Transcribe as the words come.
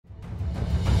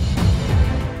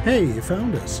Hey, you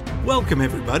found us. Welcome,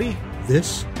 everybody.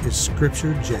 This is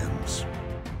Scripture Gems.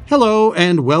 Hello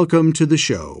and welcome to the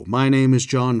show. My name is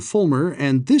John Fullmer,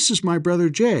 and this is my brother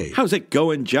Jay. How's it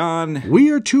going, John? We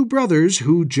are two brothers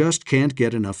who just can't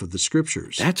get enough of the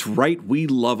Scriptures. That's right, we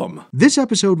love them. This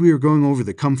episode we are going over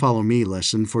the Come Follow Me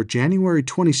lesson for January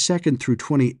 22nd through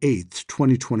 28th,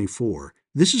 2024.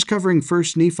 This is covering 1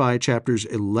 Nephi chapters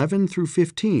 11 through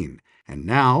 15. And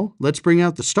now, let's bring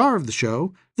out the star of the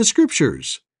show, the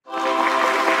Scriptures.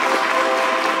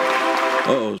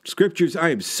 Oh, Scriptures, I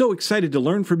am so excited to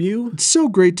learn from you. It's so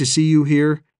great to see you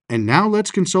here. And now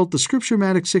let's consult the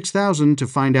Scripture-Matic 6000 to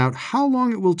find out how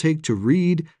long it will take to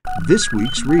read this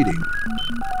week's reading.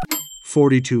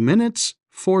 42 minutes,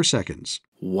 4 seconds.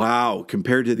 Wow,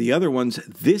 compared to the other ones,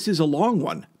 this is a long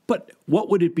one. But what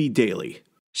would it be daily?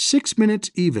 6 minutes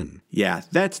even. Yeah,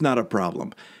 that's not a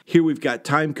problem. Here we've got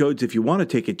time codes if you want to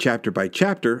take it chapter by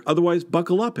chapter. Otherwise,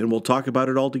 buckle up and we'll talk about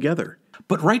it all together.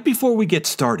 But right before we get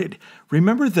started,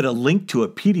 remember that a link to a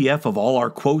PDF of all our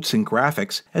quotes and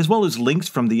graphics, as well as links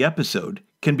from the episode,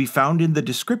 can be found in the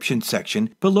description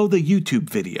section below the YouTube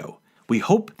video. We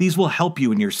hope these will help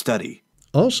you in your study.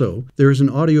 Also, there is an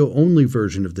audio-only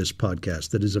version of this podcast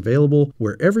that is available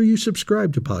wherever you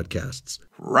subscribe to podcasts.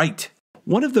 Right.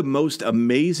 One of the most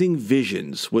amazing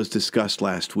visions was discussed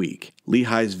last week,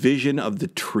 Lehi's vision of the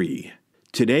tree.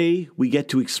 Today, we get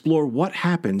to explore what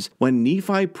happens when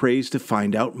Nephi prays to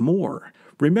find out more.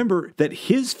 Remember that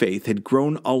his faith had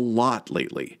grown a lot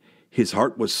lately. His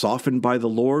heart was softened by the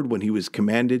Lord when he was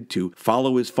commanded to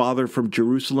follow his father from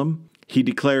Jerusalem. He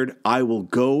declared, "I will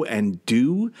go and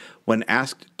do," when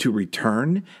asked to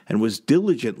return, and was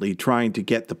diligently trying to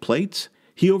get the plates.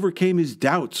 He overcame his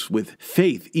doubts with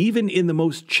faith, even in the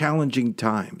most challenging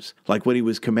times, like when he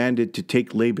was commanded to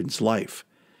take Laban's life.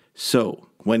 So,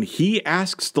 when he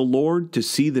asks the Lord to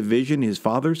see the vision his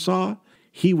father saw,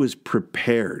 he was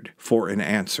prepared for an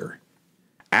answer.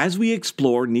 As we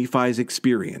explore Nephi's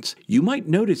experience, you might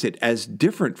notice it as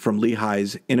different from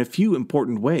Lehi's in a few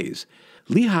important ways.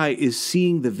 Lehi is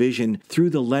seeing the vision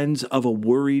through the lens of a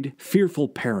worried, fearful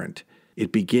parent.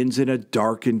 It begins in a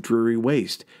dark and dreary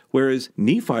waste, whereas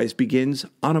Nephi's begins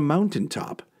on a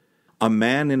mountaintop. A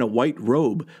man in a white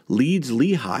robe leads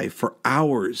Lehi for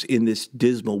hours in this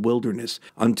dismal wilderness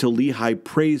until Lehi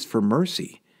prays for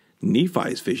mercy.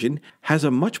 Nephi's vision has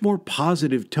a much more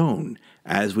positive tone,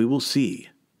 as we will see.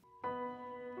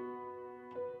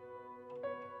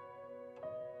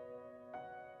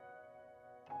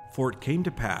 For it came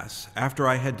to pass, after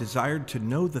I had desired to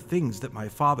know the things that my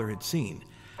father had seen,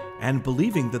 and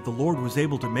believing that the Lord was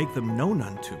able to make them known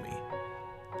unto me,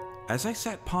 as I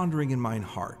sat pondering in mine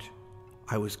heart,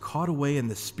 I was caught away in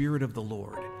the Spirit of the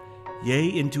Lord, yea,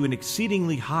 into an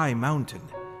exceedingly high mountain,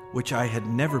 which I had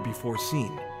never before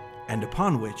seen, and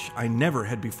upon which I never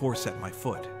had before set my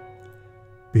foot.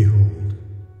 Behold,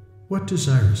 what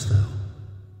desirest thou?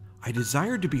 I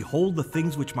desired to behold the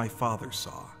things which my father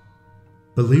saw.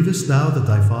 Believest thou that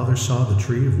thy father saw the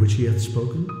tree of which he hath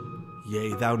spoken?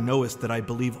 Yea, thou knowest that I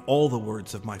believe all the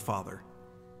words of my father.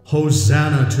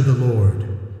 Hosanna to the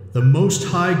Lord, the Most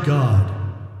High God,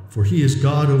 for he is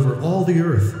God over all the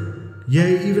earth,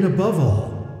 yea, even above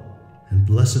all. And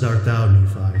blessed art thou,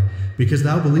 Nephi, because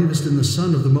thou believest in the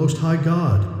Son of the Most High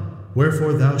God.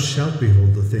 Wherefore thou shalt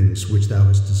behold the things which thou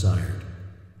hast desired.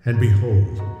 And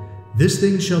behold, this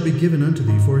thing shall be given unto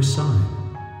thee for a sign,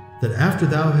 that after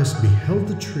thou hast beheld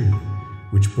the tree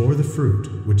which bore the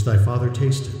fruit which thy father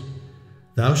tasted,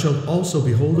 thou shalt also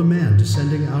behold a man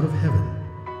descending out of heaven,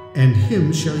 and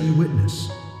him shall ye witness.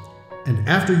 And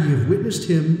after ye have witnessed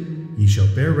him, ye shall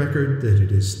bear record that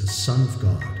it is the Son of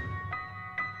God.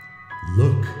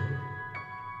 Look.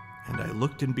 And I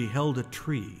looked and beheld a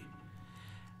tree,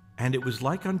 and it was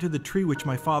like unto the tree which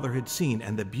my father had seen,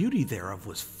 and the beauty thereof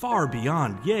was far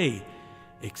beyond, yea,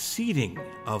 exceeding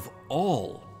of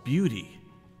all beauty.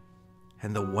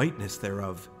 And the whiteness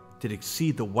thereof did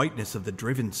exceed the whiteness of the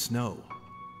driven snow.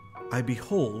 I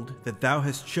behold that thou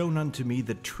hast shown unto me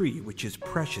the tree which is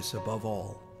precious above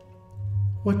all.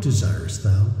 What desirest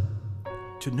thou?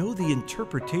 To know the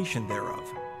interpretation thereof.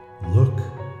 Look.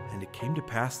 And it came to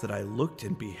pass that I looked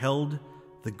and beheld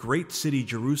the great city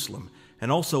Jerusalem,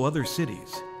 and also other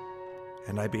cities.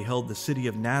 And I beheld the city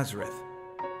of Nazareth.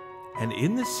 And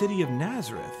in the city of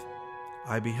Nazareth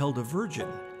I beheld a virgin,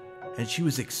 and she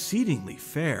was exceedingly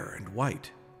fair and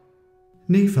white.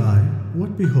 Nephi,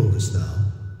 what beholdest thou?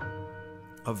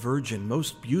 A virgin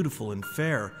most beautiful and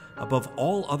fair above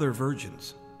all other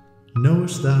virgins.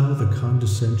 Knowest thou the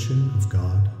condescension of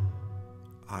God?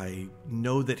 I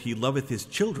know that he loveth his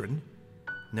children.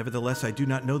 Nevertheless, I do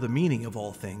not know the meaning of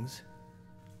all things.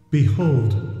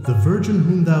 Behold, the virgin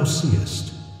whom thou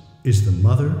seest is the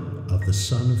mother of the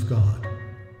Son of God,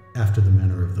 after the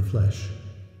manner of the flesh.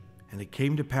 And it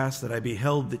came to pass that I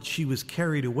beheld that she was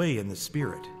carried away in the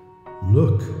Spirit.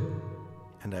 Look,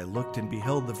 And I looked and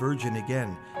beheld the virgin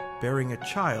again, bearing a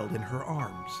child in her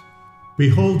arms.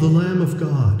 behold the Lamb of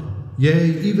God, yea,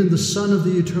 even the Son of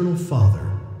the eternal Father.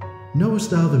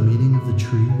 Knowest thou the meaning of the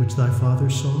tree which thy father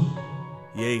saw?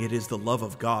 Yea, it is the love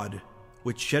of God,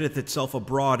 which sheddeth itself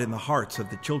abroad in the hearts of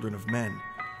the children of men.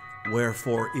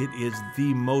 Wherefore it is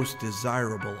the most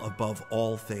desirable above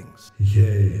all things.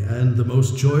 Yea, and the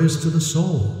most joyous to the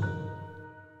soul.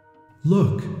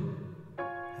 Look,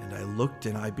 And I looked,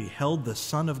 and I beheld the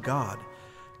Son of God,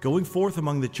 going forth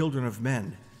among the children of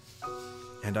men.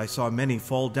 And I saw many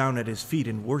fall down at his feet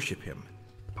and worship him.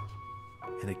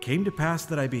 And it came to pass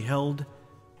that I beheld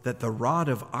that the rod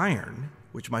of iron,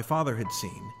 which my father had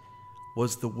seen,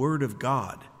 was the word of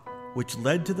God, which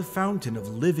led to the fountain of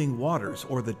living waters,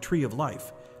 or the tree of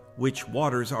life, which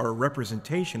waters are a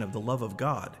representation of the love of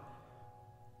God.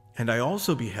 And I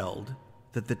also beheld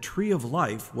that the tree of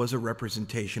life was a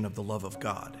representation of the love of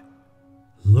God.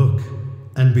 look,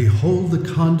 and behold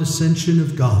the condescension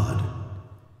of God.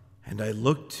 And I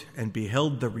looked and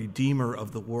beheld the Redeemer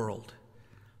of the world,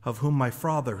 of whom my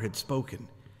father had spoken.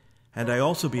 And I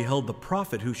also beheld the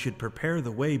prophet who should prepare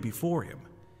the way before him.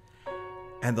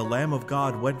 And the Lamb of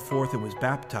God went forth and was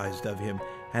baptized of him.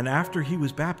 And after he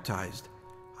was baptized,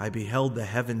 I beheld the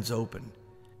heavens open,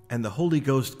 and the Holy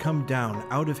Ghost come down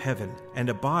out of heaven and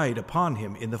abide upon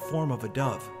him in the form of a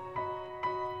dove.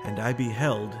 And I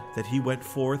beheld that he went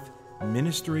forth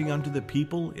ministering unto the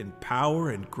people in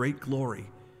power and great glory.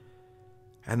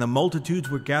 And the multitudes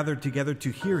were gathered together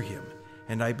to hear him,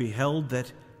 and I beheld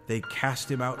that they cast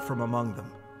him out from among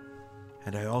them.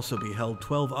 And I also beheld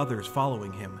 12 others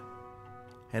following him.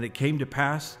 And it came to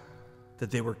pass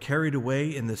that they were carried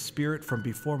away in the Spirit from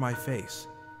before my face,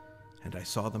 and I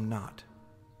saw them not.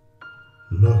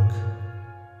 Look,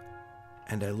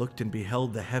 And I looked and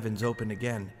beheld the heavens open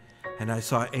again, and I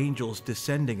saw angels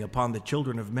descending upon the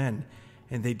children of men,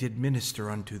 and they did minister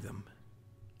unto them.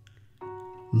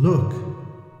 look,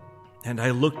 And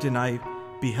I looked, and I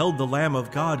beheld the Lamb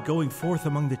of God going forth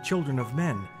among the children of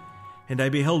men. And I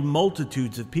beheld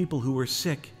multitudes of people who were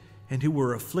sick, and who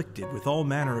were afflicted with all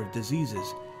manner of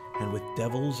diseases, and with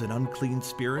devils and unclean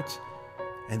spirits.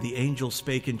 And the angel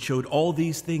spake and showed all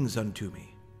these things unto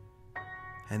me.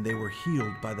 And they were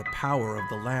healed by the power of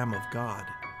the Lamb of God.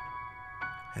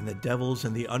 And the devils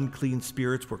and the unclean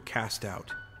spirits were cast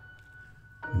out.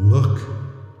 look,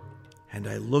 And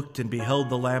I looked and beheld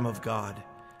the Lamb of God,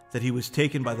 that he was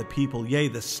taken by the people, yea,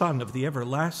 the Son of the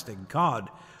everlasting God,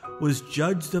 was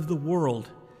judged of the world.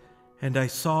 And I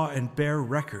saw and bare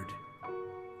record.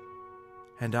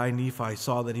 And I, Nephi,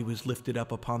 saw that he was lifted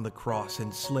up upon the cross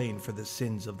and slain for the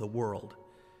sins of the world.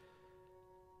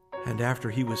 And after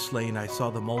he was slain, I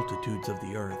saw the multitudes of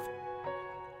the earth,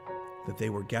 that they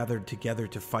were gathered together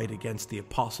to fight against the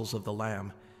apostles of the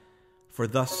Lamb. For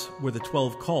thus were the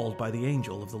 12 called by the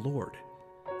angel of the Lord.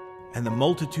 And the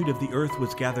multitude of the earth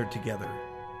was gathered together.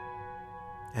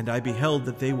 And I beheld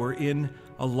that they were in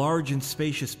a large and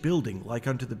spacious building, like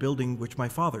unto the building which my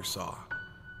father saw.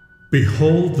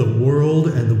 behold the world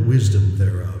and the wisdom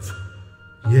thereof.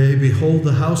 Yea, behold,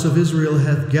 the house of Israel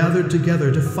hath gathered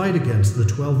together to fight against the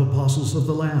 12 apostles of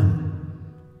the Lamb.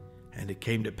 And it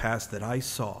came to pass that I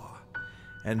saw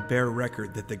and bare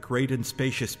record that the great and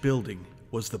spacious building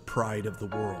was the pride of the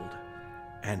world.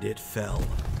 And it fell,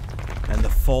 and the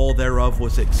fall thereof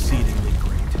was exceedingly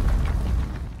great.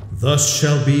 Thus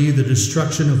shall be the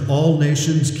destruction of all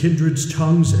nations, kindreds,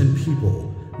 tongues, and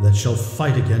people that shall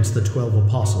fight against the 12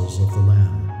 apostles of the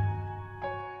Lamb.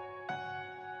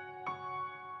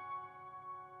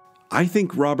 I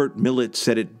think Robert Millet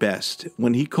said it best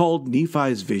when he called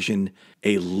Nephi's vision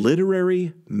a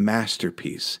literary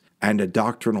masterpiece and a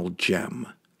doctrinal gem.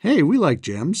 Hey, we like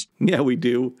gems. Yeah, we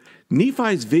do.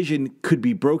 Nephi's vision could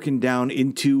be broken down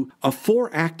into a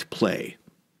 4-act play.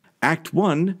 Act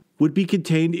 1 would be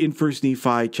contained in 1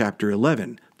 Nephi chapter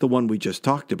 11, the one we just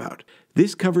talked about.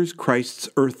 This covers Christ's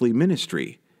earthly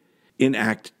ministry. In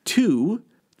Act 2,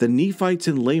 the Nephites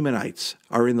and Lamanites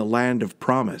are in the land of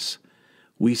promise.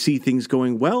 We see things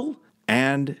going well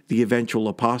and the eventual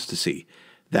apostasy.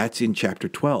 That's in chapter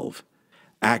 12.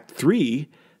 Act 3,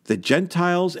 the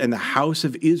Gentiles and the house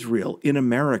of Israel in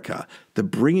America, the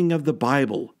bringing of the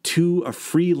Bible to a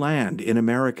free land in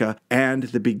America, and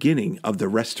the beginning of the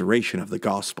restoration of the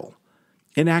gospel.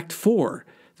 In Act 4,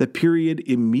 the period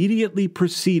immediately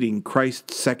preceding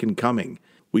Christ's second coming,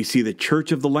 we see the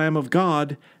church of the Lamb of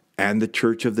God and the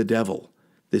church of the devil.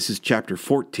 This is chapter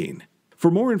 14. For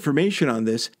more information on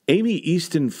this, Amy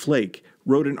Easton-Flake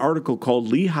wrote an article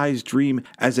called Lehi's Dream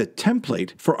as a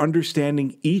Template for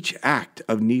Understanding Each Act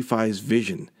of Nephi's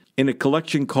Vision, in a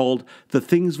collection called The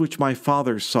Things Which My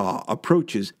Father Saw,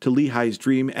 Approaches to Lehi's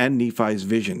Dream and Nephi's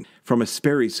Vision, from a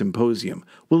Sperry Symposium.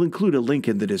 We'll include a link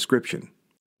in the description.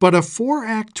 But a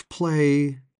 4-act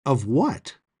play of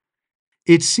what?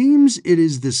 It seems it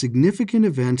is the significant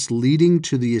events leading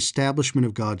to the establishment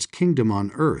of God's kingdom on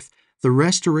earth, the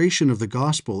restoration of the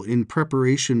gospel in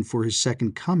preparation for his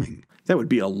second coming. That would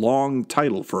be a long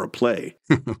title for a play.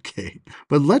 Okay,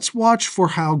 but let's watch for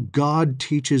how God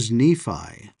teaches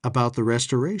Nephi about the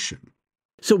restoration.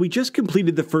 So we just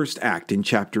completed the first act in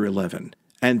chapter 11,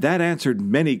 and that answered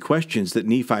many questions that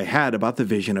Nephi had about the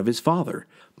vision of his father.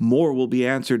 More will be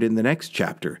answered in the next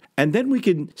chapter, and then we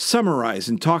can summarize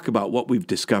and talk about what we've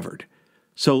discovered.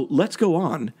 So let's go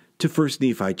on to 1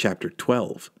 Nephi chapter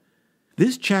 12.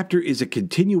 This chapter is a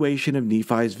continuation of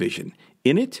Nephi's vision.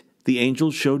 In it, the angel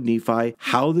showed Nephi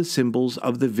how the symbols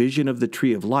of the vision of the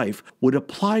tree of life would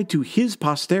apply to his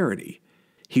posterity.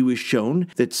 He was shown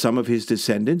that some of his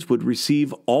descendants would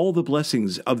receive all the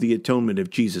blessings of the atonement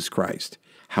of Jesus Christ.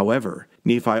 However,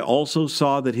 Nephi also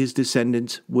saw that his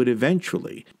descendants would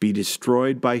eventually be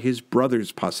destroyed by his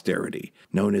brother's posterity,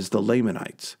 known as the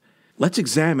Lamanites. Let's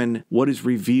examine what is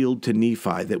revealed to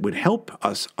Nephi that would help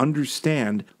us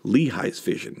understand Lehi's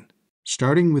vision.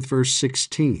 Starting with verse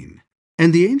 16.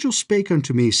 And the angel spake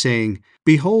unto me, saying,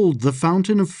 Behold, the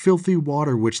fountain of filthy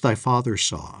water which thy father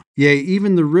saw, yea,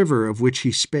 even the river of which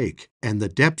he spake, and the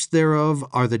depths thereof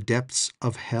are the depths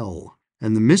of hell.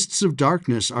 And the mists of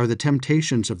darkness are the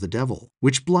temptations of the devil,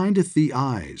 which blindeth the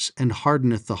eyes, and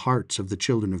hardeneth the hearts of the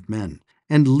children of men,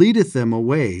 and leadeth them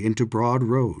away into broad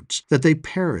roads, that they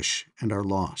perish and are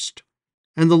lost.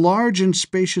 And the large and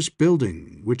spacious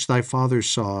building which thy father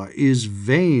saw is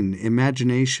vain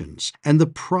imaginations, and the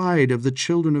pride of the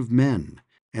children of men,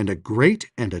 and a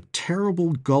great and a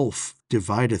terrible gulf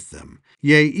divideth them.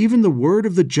 Yea, even the word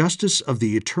of the justice of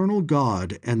the eternal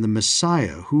God, and the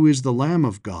Messiah, who is the Lamb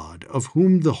of God, of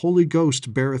whom the Holy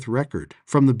Ghost beareth record,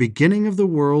 from the beginning of the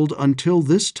world until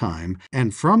this time,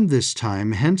 and from this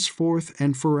time henceforth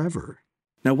and forever.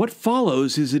 Now what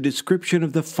follows is a description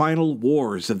of the final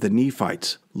wars of the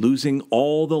Nephites, losing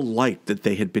all the light that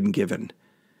they had been given.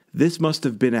 This must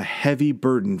have been a heavy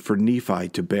burden for Nephi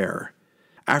to bear.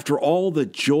 After all the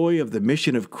joy of the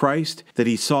mission of Christ that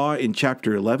he saw in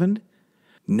chapter 11,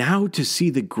 now to see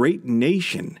the great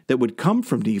nation that would come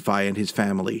from Nephi and his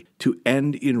family to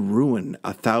end in ruin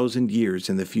 1,000 years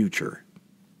in the future.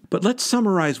 But let's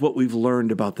summarize what we've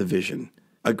learned about the vision.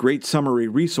 A great summary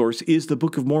resource is the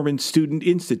Book of Mormon Student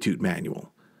Institute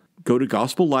Manual. Go to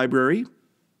Gospel Library,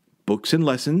 Books and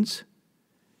Lessons,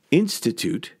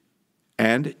 Institute,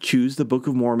 and choose the Book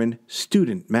of Mormon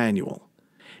Student Manual.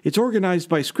 It's organized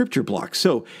by scripture blocks,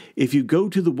 so if you go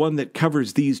to the one that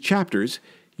covers these chapters,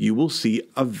 you will see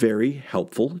a very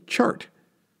helpful chart.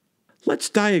 Let's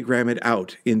diagram it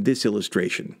out in this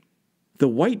illustration. The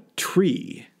white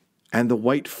tree and the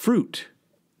white fruit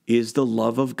is the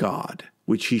love of God,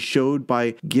 which he showed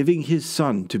by giving his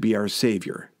Son to be our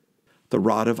Savior. The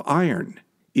rod of iron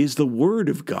is the Word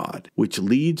of God, which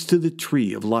leads to the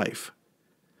tree of life.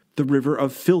 The river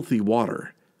of filthy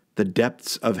water, the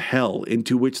depths of hell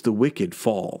into which the wicked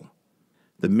fall.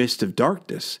 The mist of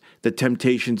darkness, the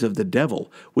temptations of the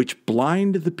devil, which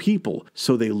blind the people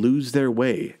so they lose their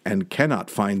way and cannot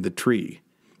find the tree.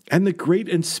 And the great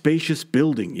and spacious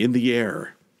building in the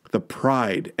air, the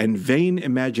pride and vain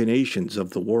imaginations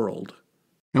of the world.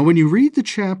 Now, when you read the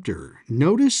chapter,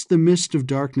 notice the mist of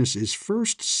darkness is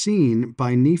first seen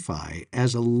by Nephi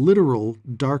as a literal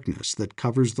darkness that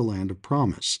covers the land of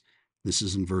promise. This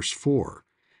is in verse 4.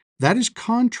 That is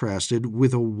contrasted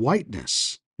with a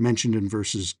whiteness, mentioned in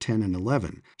verses 10 and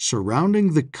 11,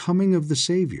 surrounding the coming of the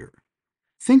Savior.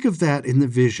 Think of that in the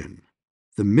vision.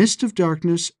 The mist of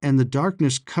darkness and the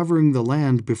darkness covering the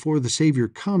land before the Savior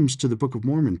comes to the Book of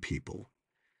Mormon people.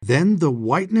 Then the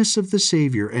whiteness of the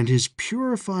Savior and his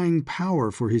purifying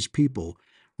power for his people,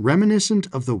 reminiscent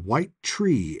of the white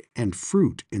tree and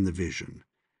fruit in the vision.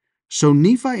 So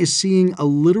Nephi is seeing a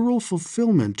literal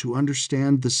fulfillment to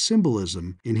understand the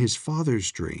symbolism in his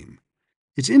father's dream.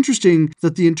 It's interesting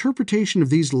that the interpretation of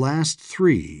these last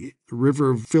three, river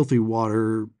of filthy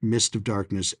water, mist of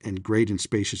darkness, and great and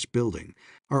spacious building,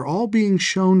 are all being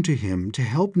shown to him to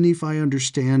help Nephi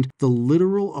understand the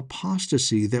literal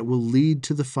apostasy that will lead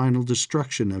to the final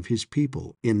destruction of his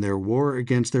people in their war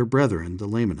against their brethren, the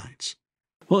Lamanites.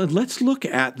 Well, and let's look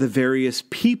at the various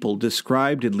people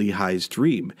described in Lehi's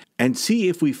dream and see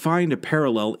if we find a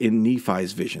parallel in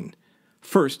Nephi's vision.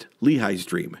 First, Lehi's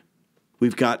dream.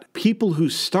 We've got people who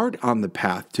start on the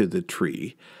path to the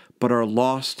tree, but are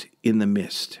lost in the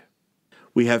mist.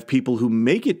 We have people who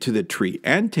make it to the tree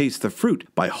and taste the fruit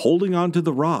by holding on to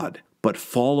the rod, but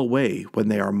fall away when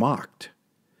they are mocked.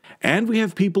 And we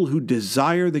have people who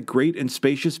desire the great and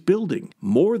spacious building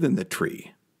more than the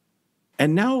tree.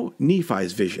 And now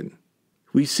Nephi's vision.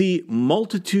 We see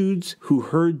multitudes who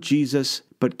heard Jesus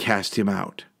but cast him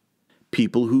out.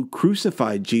 People who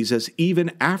crucified Jesus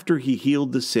even after he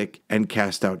healed the sick and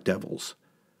cast out devils.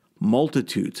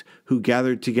 Multitudes who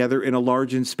gathered together in a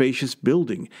large and spacious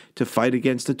building to fight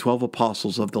against the 12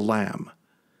 apostles of the Lamb.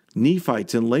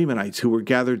 Nephites and Lamanites who were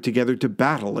gathered together to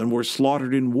battle and were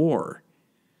slaughtered in war.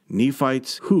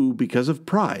 Nephites who, because of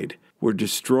pride, were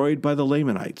destroyed by the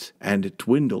Lamanites and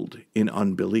dwindled in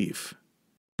unbelief.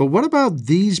 But what about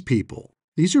these people?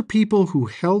 These are people who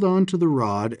held on to the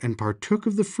rod and partook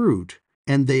of the fruit,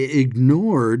 and they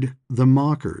ignored the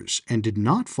mockers and did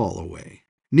not fall away.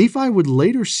 Nephi would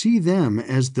later see them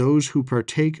as those who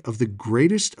partake of the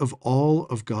greatest of all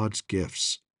of God's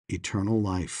gifts, eternal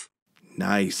life.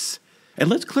 Nice. And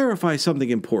let's clarify something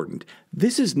important.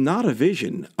 This is not a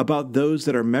vision about those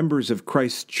that are members of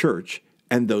Christ's church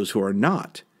and those who are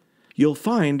not. You'll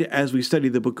find, as we study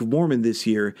the Book of Mormon this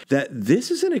year, that this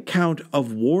is an account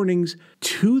of warnings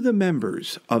to the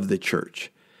members of the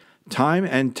church. Time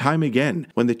and time again,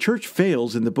 when the church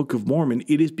fails in the Book of Mormon,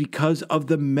 it is because of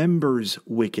the members'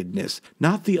 wickedness,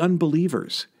 not the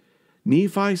unbelievers.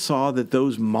 Nephi saw that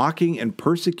those mocking and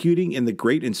persecuting in the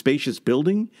great and spacious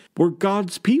building were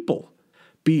God's people.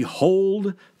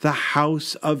 Behold, the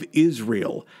house of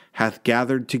Israel hath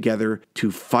gathered together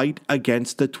to fight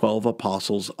against the 12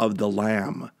 apostles of the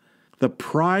Lamb. The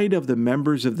pride of the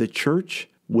members of the church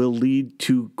will lead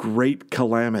to great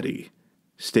calamity.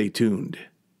 Stay tuned.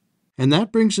 And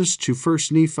that brings us to 1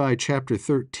 Nephi chapter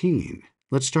 13.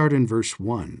 Let's start in verse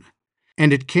 1.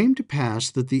 And it came to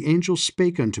pass that the angel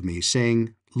spake unto me,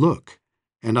 saying, Look.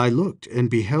 And I looked, and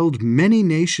beheld many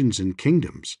nations and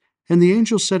kingdoms. And the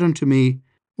angel said unto me,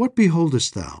 What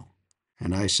beholdest thou?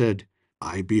 And I said,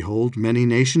 I behold many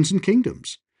nations and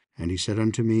kingdoms. And he said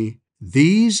unto me,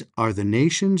 These are the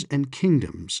nations and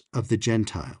kingdoms of the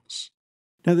Gentiles.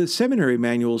 Now, the seminary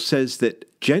manual says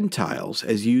that Gentiles,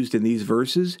 as used in these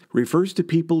verses, refers to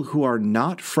people who are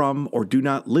not from or do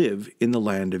not live in the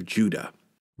land of Judah.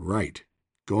 Right.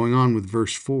 Going on with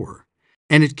verse 4.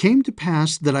 And it came to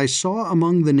pass that I saw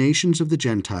among the nations of the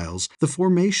Gentiles the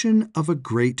formation of a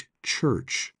great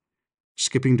church.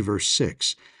 Skipping to verse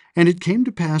 6. And it came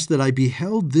to pass that I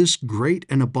beheld this great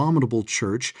and abominable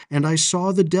church, and I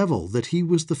saw the devil, that he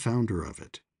was the founder of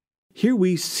it. Here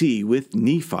we see with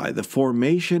Nephi the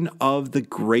formation of the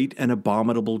great and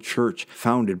abominable church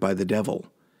founded by the devil.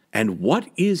 And what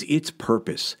is its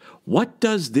purpose? What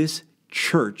does this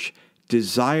church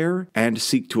desire and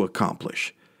seek to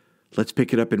accomplish? Let's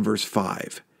pick it up in verse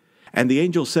 5. And the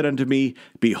angel said unto me,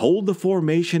 Behold the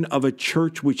formation of a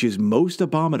church which is most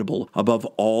abominable above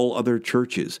all other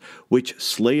churches, which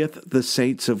slayeth the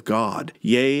saints of God,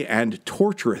 yea, and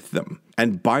tortureth them,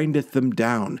 and bindeth them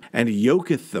down, and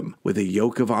yoketh them with a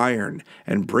yoke of iron,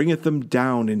 and bringeth them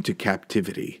down into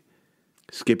captivity.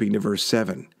 Skipping to verse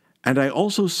 7. And I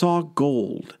also saw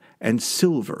gold, and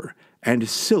silver, and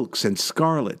silks, and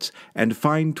scarlets, and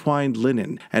fine twined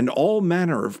linen, and all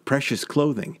manner of precious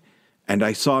clothing. And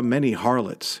I saw many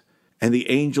harlots. And the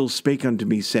angel spake unto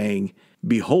me, saying,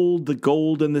 Behold, the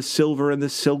gold, and the silver, and the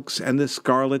silks, and the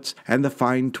scarlets, and the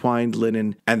fine twined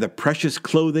linen, and the precious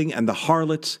clothing, and the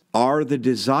harlots, are the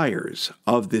desires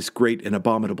of this great and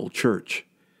abominable church.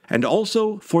 And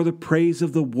also for the praise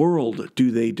of the world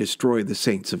do they destroy the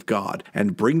saints of God,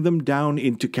 and bring them down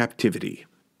into captivity.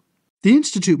 The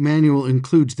Institute Manual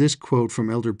includes this quote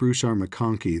from Elder Bruce R.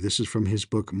 McConkie. This is from his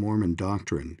book, Mormon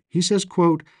Doctrine. He says,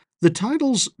 quote, The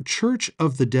titles Church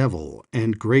of the Devil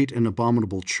and Great and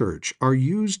Abominable Church are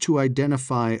used to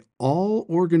identify all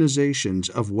organizations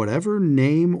of whatever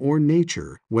name or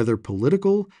nature, whether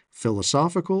political,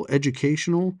 philosophical,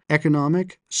 educational,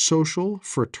 economic, social,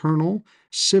 fraternal,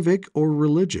 civic, or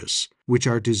religious, which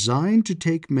are designed to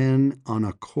take men on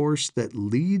a course that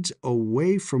leads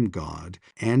away from God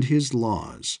and His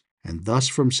laws, and thus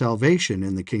from salvation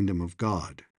in the kingdom of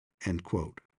God. End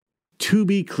quote. To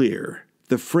be clear,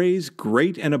 the phrase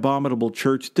great and abominable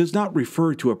church does not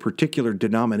refer to a particular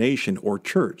denomination or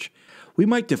church. We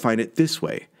might define it this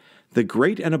way. The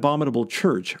great and abominable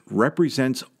church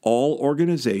represents all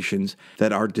organizations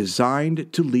that are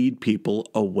designed to lead people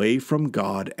away from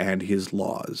God and His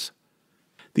laws.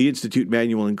 The Institute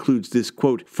Manual includes this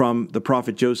quote from the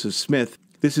prophet Joseph Smith.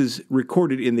 This is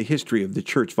recorded in the History of the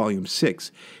Church, Volume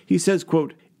 6. He says,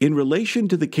 quote, In relation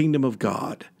to the kingdom of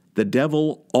God, The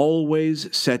devil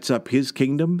always sets up his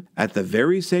kingdom at the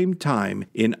very same time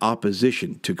in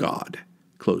opposition to God."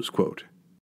 Close quote.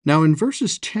 Now in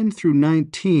verses 10 through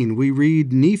 19, we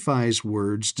read Nephi's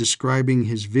words describing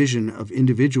his vision of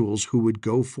individuals who would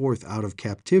go forth out of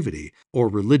captivity or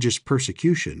religious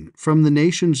persecution from the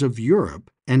nations of Europe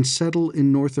and settle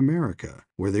in North America,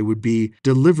 where they would be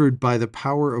delivered by the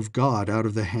power of God out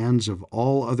of the hands of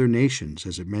all other nations,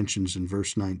 as it mentions in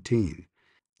verse 19.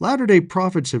 Latter-day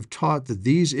Prophets have taught that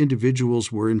these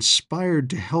individuals were inspired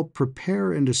to help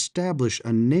prepare and establish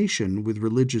a nation with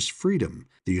religious freedom,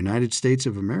 the United States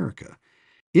of America,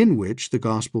 in which the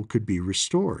gospel could be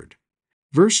restored.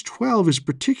 Verse 12 is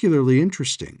particularly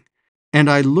interesting. "And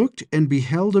I looked and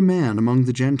beheld a man among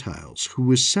the Gentiles, who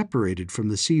was separated from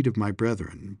the seed of my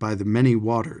brethren by the many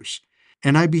waters.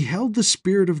 And I beheld the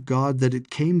Spirit of God that it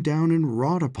came down and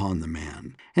wrought upon the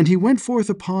man. And he went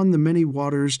forth upon the many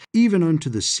waters, even unto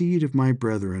the seed of my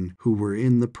brethren, who were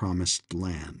in the promised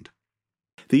land."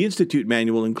 The Institute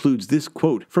Manual includes this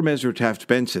quote from Ezra Taft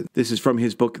Benson. This is from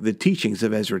his book, The Teachings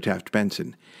of Ezra Taft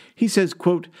Benson. He says,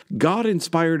 quote, "God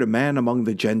inspired a man among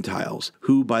the Gentiles,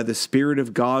 who by the Spirit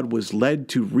of God was led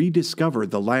to rediscover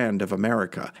the land of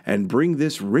America and bring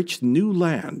this rich new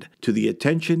land to the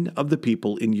attention of the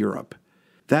people in Europe.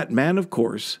 That man, of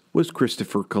course, was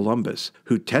Christopher Columbus,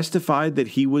 who testified that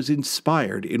he was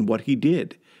inspired in what he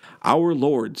did. Our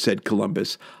Lord, said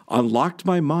Columbus, unlocked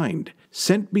my mind,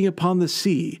 sent me upon the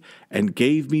sea, and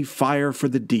gave me fire for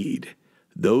the deed.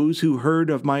 Those who heard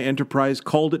of my enterprise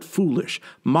called it foolish,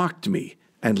 mocked me,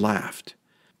 and laughed.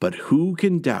 But who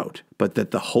can doubt but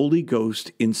that the Holy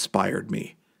Ghost inspired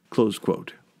me?" Close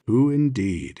quote. Who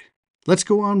indeed? Let's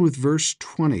go on with verse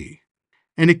 20.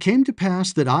 "And it came to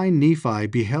pass that I, Nephi,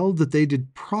 beheld that they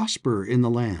did prosper in the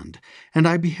land. And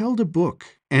I beheld a book,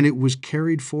 and it was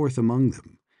carried forth among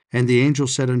them. And the angel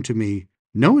said unto me,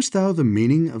 Knowest thou the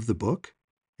meaning of the book?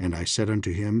 And I said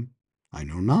unto him, I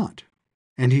know not.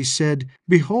 And he said,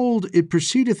 Behold, it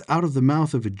proceedeth out of the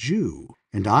mouth of a Jew.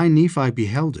 And I, Nephi,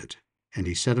 beheld it. And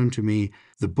he said unto me,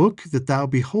 The book that thou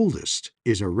beholdest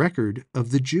is a record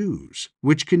of the Jews,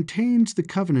 which contains the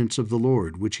covenants of the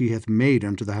Lord, which he hath made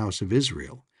unto the house of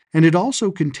Israel. And it also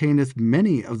containeth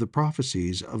many of the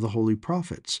prophecies of the holy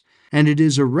prophets. And it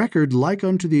is a record like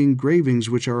unto the engravings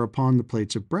which are upon the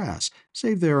plates of brass,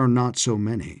 save there are not so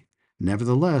many.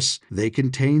 Nevertheless, they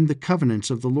contain the covenants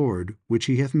of the Lord, which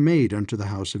he hath made unto the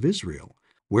house of Israel.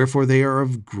 Wherefore they are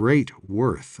of great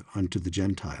worth unto the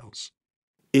Gentiles."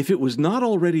 If it was not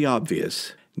already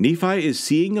obvious, Nephi is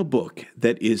seeing a book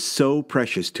that is so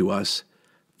precious to us,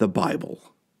 the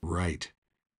Bible. Right.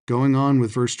 Going on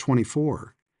with verse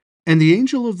 24. "And the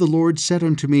angel of the Lord said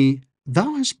unto me,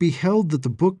 Thou hast beheld that the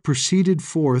book proceeded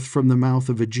forth from the mouth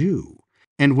of a Jew.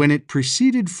 And when it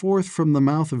proceeded forth from the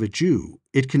mouth of a Jew,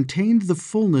 it contained the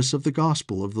fullness of the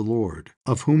gospel of the Lord,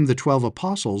 of whom the 12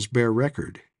 apostles bear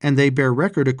record. And they bear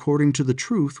record according to the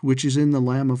truth which is in the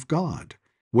Lamb of God.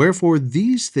 Wherefore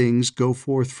these things go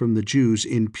forth from the Jews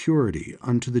in purity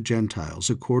unto the Gentiles,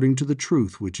 according to the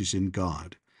truth which is in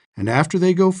God. And after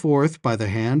they go forth by the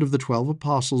hand of the 12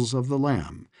 apostles of the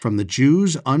Lamb, from the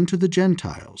Jews unto the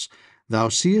Gentiles, thou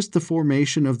seest the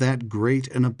formation of that great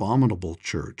and abominable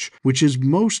church, which is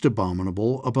most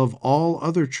abominable above all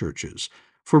other churches.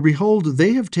 For behold,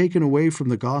 they have taken away from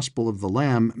the gospel of the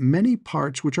Lamb many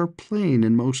parts which are plain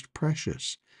and most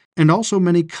precious. And also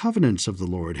many covenants of the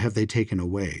Lord have they taken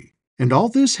away. And all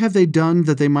this have they done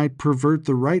that they might pervert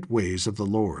the right ways of the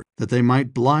Lord, that they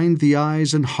might blind the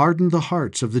eyes and harden the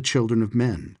hearts of the children of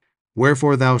men.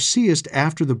 Wherefore thou seest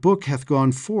after the book hath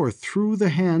gone forth through the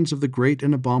hands of the great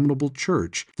and abominable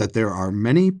church, that there are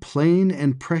many plain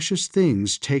and precious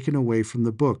things taken away from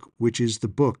the book, which is the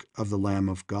book of the Lamb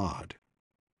of God."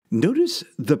 Notice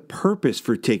the purpose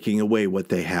for taking away what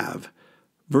they have.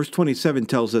 Verse 27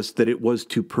 tells us that it was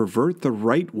to pervert the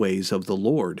right ways of the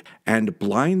Lord and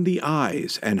blind the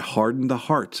eyes and harden the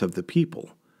hearts of the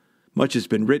people. Much has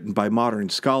been written by modern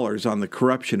scholars on the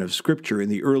corruption of Scripture in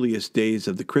the earliest days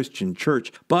of the Christian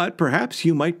church, but perhaps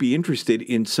you might be interested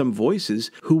in some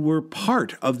voices who were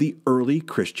part of the early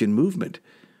Christian movement.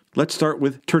 Let's start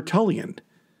with Tertullian.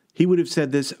 He would have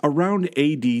said this around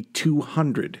AD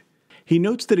 200. He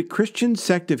notes that a Christian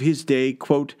sect of his day,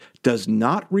 quote, does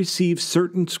not receive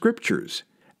certain scriptures,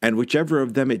 and whichever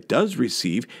of them it does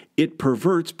receive, it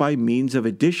perverts by means of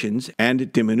additions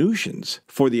and diminutions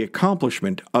for the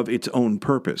accomplishment of its own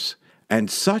purpose. And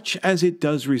such as it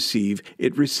does receive,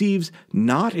 it receives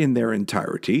not in their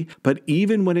entirety, but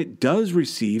even when it does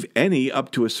receive any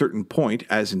up to a certain point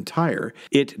as entire,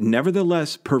 it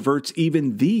nevertheless perverts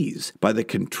even these by the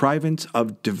contrivance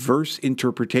of diverse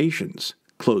interpretations.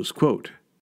 Close quote.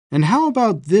 And how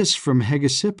about this from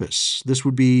Hegesippus? This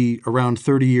would be around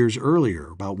 30 years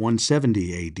earlier, about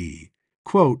 170 AD.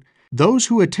 Quote, "Those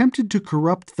who attempted to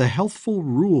corrupt the healthful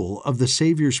rule of the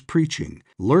Savior's preaching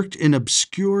lurked in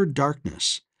obscure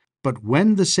darkness. But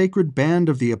when the sacred band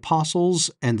of the apostles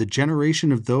and the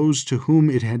generation of those to whom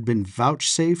it had been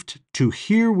vouchsafed to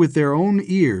hear with their own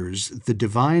ears the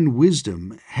divine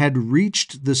wisdom had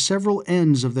reached the several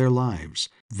ends of their lives,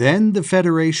 then the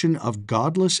federation of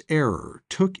godless error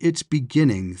took its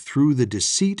beginning through the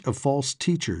deceit of false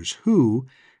teachers who,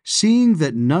 seeing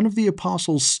that none of the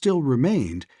apostles still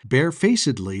remained,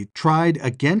 barefacedly tried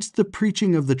against the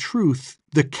preaching of the truth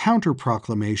the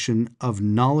counter-proclamation of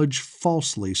knowledge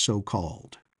falsely so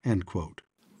called." End quote.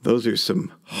 Those are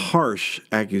some harsh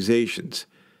accusations.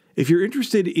 If you're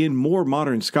interested in more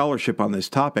modern scholarship on this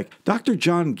topic, Dr.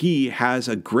 John Gee has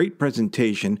a great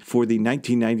presentation for the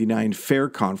 1999 FAIR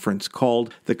conference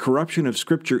called The Corruption of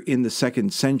Scripture in the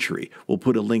Second Century. We'll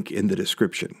put a link in the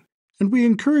description. And we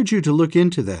encourage you to look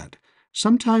into that.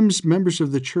 Sometimes members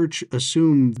of the church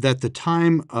assume that the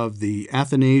time of the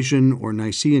Athanasian or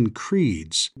Nicene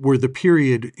creeds were the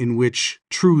period in which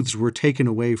truths were taken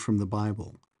away from the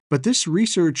Bible. But this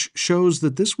research shows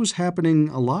that this was happening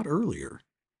a lot earlier.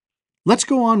 Let's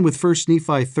go on with 1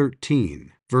 Nephi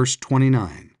 13, verse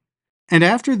 29. "And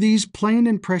after these plain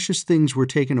and precious things were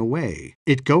taken away,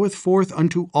 it goeth forth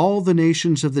unto all the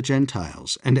nations of the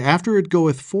Gentiles. And after it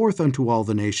goeth forth unto all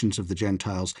the nations of the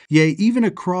Gentiles, yea, even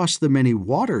across the many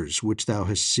waters which thou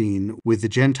hast seen with the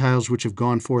Gentiles which have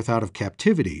gone forth out of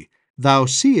captivity, thou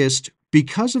seest,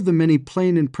 because of the many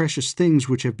plain and precious things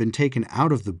which have been taken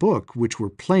out of the book, which were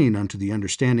plain unto the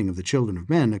understanding of the children of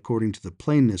men, according to the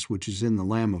plainness which is in the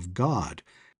Lamb of God,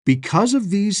 because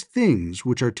of these things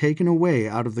which are taken away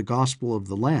out of the gospel of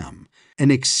the Lamb,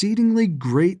 an exceedingly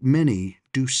great many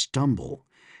do stumble,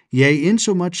 yea,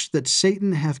 insomuch that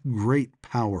Satan hath great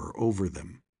power over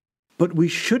them." But we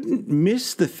shouldn't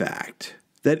miss the fact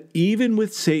that even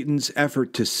with Satan's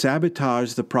effort to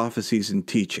sabotage the prophecies and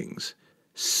teachings,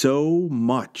 so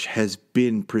much has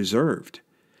been preserved.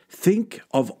 Think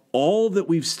of all that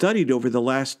we've studied over the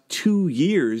last 2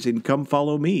 years in Come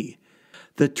Follow Me.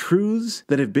 The truths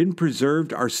that have been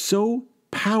preserved are so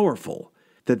powerful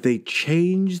that they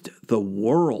changed the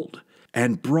world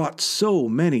and brought so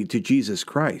many to Jesus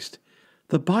Christ.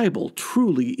 The Bible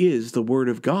truly is the Word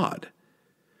of God.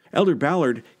 Elder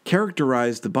Ballard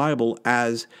characterized the Bible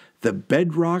as the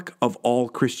bedrock of all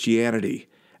Christianity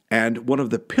and one of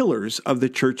the pillars of the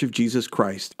Church of Jesus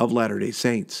Christ of Latter-day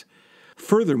Saints.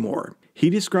 Furthermore, he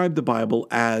described the Bible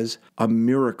as a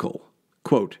miracle.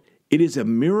 Quote, "It is a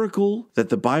miracle that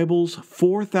the Bible's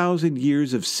 4,000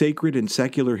 years of sacred and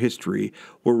secular history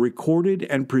were recorded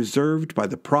and preserved by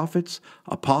the prophets,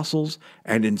 apostles,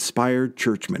 and inspired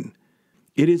churchmen.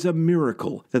 It is a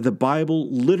miracle that the Bible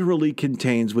literally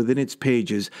contains within its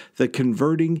pages the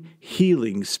converting,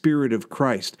 healing Spirit of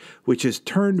Christ, which has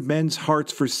turned men's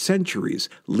hearts for centuries,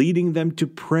 leading them to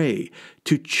pray,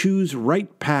 to choose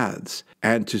right paths,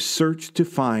 and to search to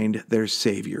find their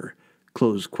Savior."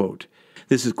 Close quote.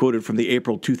 This is quoted from the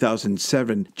April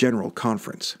 2007 General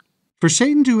Conference. For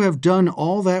Satan to have done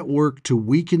all that work to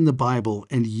weaken the Bible,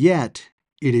 and yet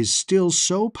it is still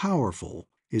so powerful,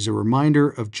 is a reminder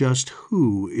of just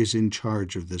who is in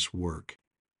charge of this work.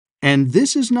 And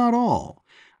this is not all.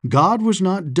 God was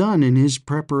not done in his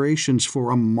preparations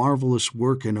for a marvelous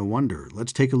work and a wonder.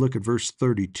 Let's take a look at verse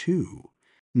 32.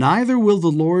 "Neither will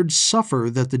the Lord suffer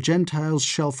that the Gentiles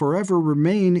shall forever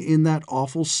remain in that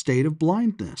awful state of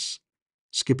blindness."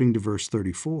 Skipping to verse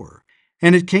 34.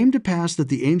 "And it came to pass that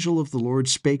the angel of the Lord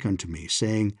spake unto me,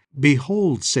 saying,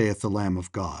 Behold, saith the Lamb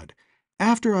of God,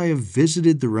 after I have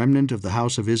visited the remnant of the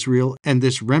house of Israel, and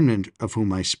this remnant of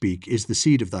whom I speak is the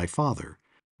seed of thy father.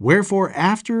 Wherefore,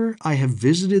 after I have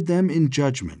visited them in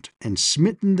judgment, and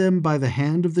smitten them by the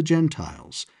hand of the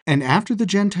Gentiles, and after the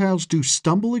Gentiles do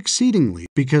stumble exceedingly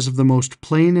because of the most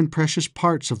plain and precious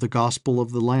parts of the gospel of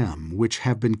the Lamb, which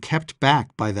have been kept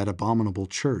back by that abominable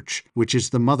church, which is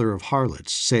the mother of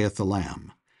harlots, saith the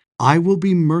Lamb, I will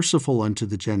be merciful unto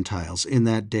the Gentiles in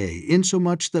that day,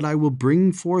 insomuch that I will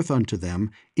bring forth unto them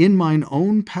in mine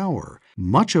own power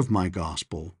much of my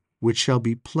gospel, which shall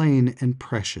be plain and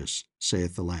precious,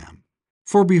 saith the Lamb.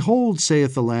 For behold,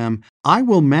 saith the Lamb, I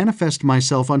will manifest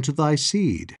myself unto thy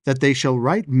seed, that they shall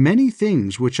write many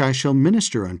things which I shall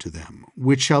minister unto them,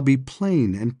 which shall be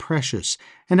plain and precious,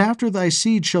 and after thy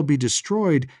seed shall be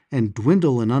destroyed, and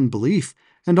dwindle in unbelief,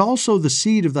 and also the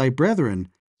seed of thy brethren.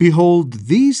 Behold,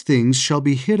 these things shall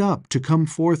be hid up to come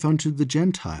forth unto the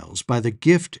Gentiles by the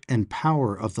gift and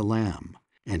power of the Lamb,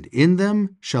 And in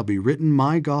them shall be written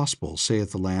my gospel,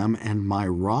 saith the Lamb, and my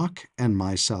rock and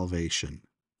my salvation.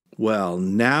 Well,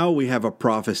 now we have a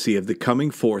prophecy of the coming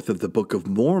forth of the Book of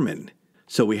Mormon.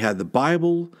 So we had the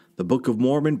Bible, the Book of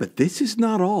Mormon, but this is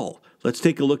not all. Let's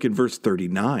take a look in verse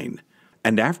 39.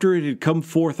 And after it had come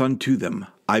forth unto them,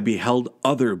 I beheld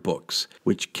other books,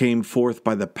 which came forth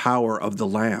by the power of the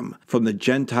Lamb, from the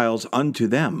Gentiles unto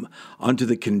them, unto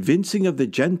the convincing of the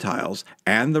Gentiles,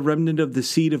 and the remnant of the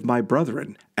seed of my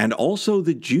brethren, and also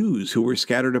the Jews who were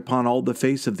scattered upon all the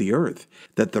face of the earth,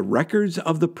 that the records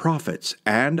of the prophets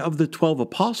and of the 12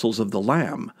 apostles of the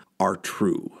Lamb are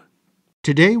true.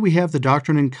 Today we have the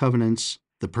Doctrine and Covenants,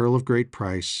 the Pearl of Great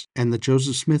Price, and the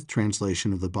Joseph Smith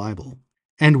translation of the Bible.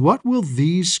 And what will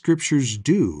these scriptures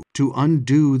do to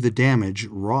undo the damage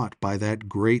wrought by that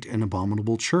great and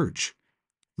abominable church?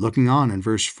 Looking on in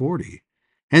verse 40.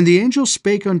 And the angel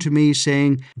spake unto me,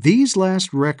 saying, These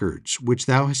last records which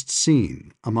thou hast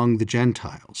seen among the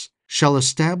Gentiles shall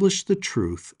establish the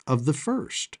truth of the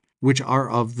first, which are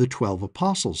of the 12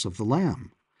 apostles of the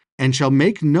Lamb, and shall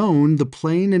make known the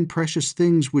plain and precious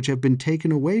things which have been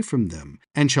taken away from them,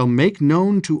 and shall make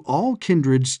known to all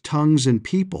kindreds, tongues, and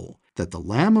people, that the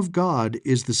Lamb of God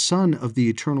is the Son of the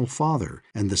eternal Father,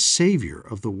 and the Savior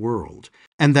of the world,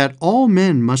 and that all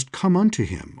men must come unto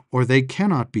him, or they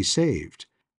cannot be saved.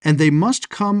 And they must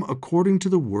come according to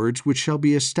the words which shall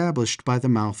be established by the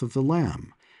mouth of the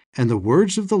Lamb. And the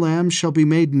words of the Lamb shall be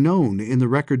made known in the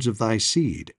records of thy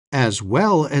seed, as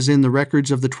well as in the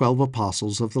records of the 12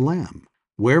 apostles of the Lamb.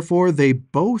 Wherefore they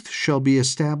both shall be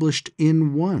established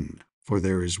in one, for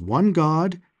there is one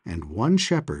God, and one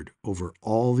shepherd over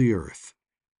all the earth.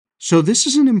 So this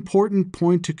is an important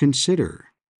point to consider.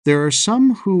 There are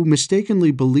some who mistakenly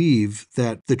believe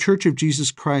that the Church of Jesus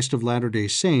Christ of Latter-day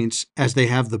Saints, as they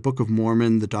have the Book of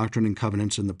Mormon, the Doctrine and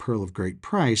Covenants, and the Pearl of Great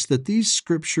Price, that these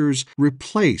scriptures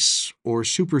replace or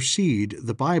supersede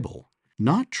the Bible.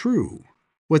 Not true.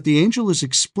 What the angel is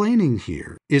explaining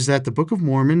here is that the Book of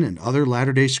Mormon and other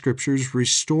Latter-day Scriptures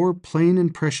restore plain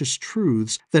and precious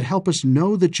truths that help us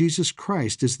know that Jesus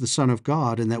Christ is the Son of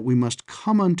God and that we must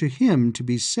come unto him to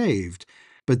be saved.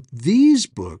 But these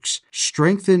books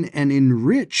strengthen and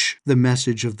enrich the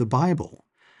message of the Bible.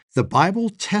 The Bible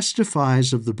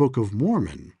testifies of the Book of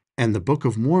Mormon, and the Book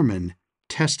of Mormon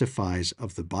testifies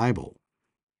of the Bible.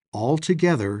 All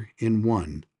together in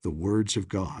one, the words of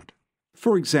God.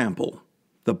 For example,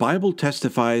 the Bible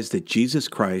testifies that Jesus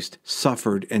Christ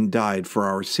suffered and died for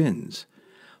our sins,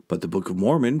 but the Book of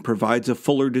Mormon provides a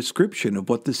fuller description of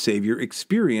what the Savior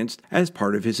experienced as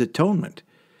part of his atonement.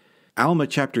 Alma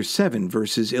chapter 7,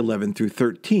 verses 11 through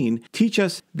 13 teach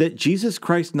us that Jesus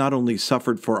Christ not only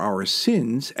suffered for our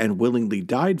sins and willingly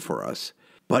died for us,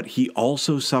 but he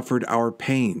also suffered our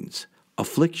pains,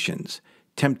 afflictions,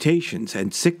 temptations,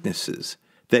 and sicknesses,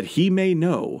 that he may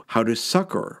know how to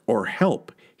succor or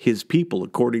help his people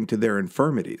according to their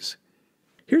infirmities.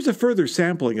 Here's a further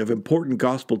sampling of important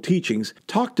gospel teachings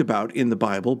talked about in the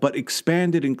Bible but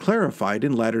expanded and clarified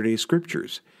in Latter-day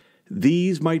Scriptures.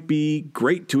 These might be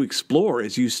great to explore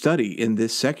as you study in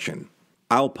this section.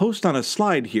 I'll post on a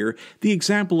slide here the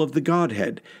example of the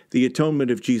Godhead, the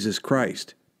atonement of Jesus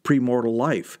Christ, premortal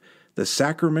life, the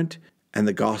sacrament, and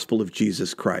the gospel of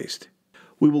Jesus Christ.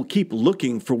 We will keep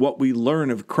looking for what we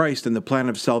learn of Christ and the plan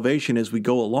of salvation as we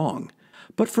go along.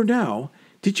 But for now,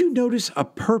 did you notice a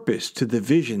purpose to the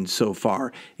vision so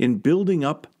far in building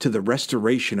up to the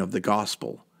restoration of the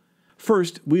gospel?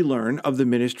 First, we learn of the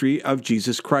ministry of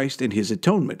Jesus Christ and his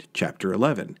atonement, chapter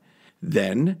 11.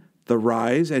 Then, the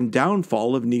rise and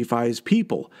downfall of Nephi's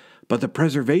people, but the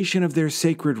preservation of their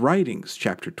sacred writings,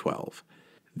 chapter 12.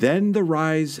 Then the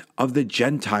rise of the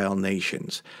Gentile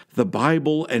nations, the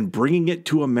Bible and bringing it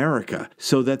to America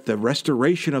so that the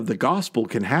restoration of the gospel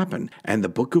can happen and the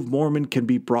Book of Mormon can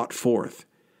be brought forth.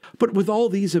 But with all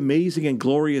these amazing and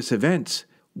glorious events,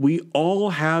 we all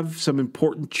have some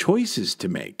important choices to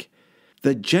make.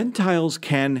 The Gentiles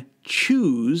can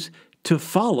choose to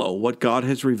follow what God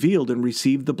has revealed and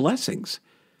receive the blessings.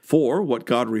 For what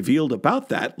God revealed about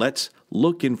that, let's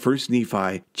look in 1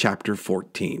 Nephi chapter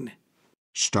 14.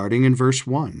 Starting in verse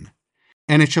 1.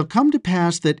 And it shall come to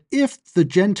pass that if the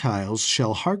Gentiles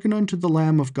shall hearken unto the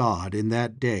Lamb of God in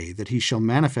that day, that he shall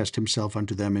manifest himself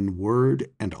unto them in word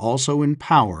and also in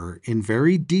power, in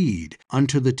very deed,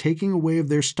 unto the taking away of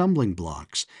their stumbling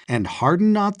blocks, and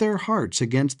harden not their hearts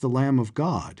against the Lamb of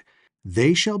God,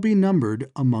 they shall be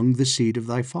numbered among the seed of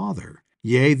thy father.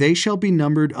 Yea, they shall be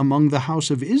numbered among the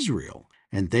house of Israel,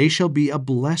 and they shall be a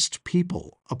blessed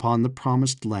people upon the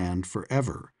promised land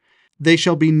forever. They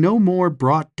shall be no more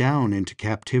brought down into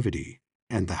captivity,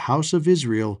 and the house of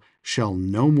Israel shall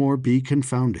no more be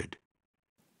confounded.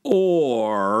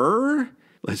 Or,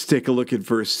 let's take a look at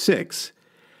verse 6.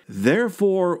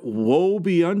 Therefore, woe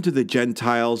be unto the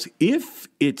Gentiles, if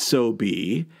it so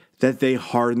be that they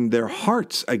harden their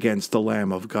hearts against the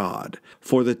Lamb of God.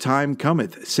 For the time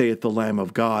cometh, saith the Lamb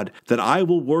of God, that I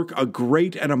will work a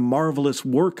great and a marvelous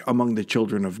work among the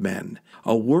children of men,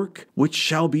 a work which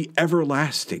shall be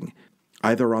everlasting,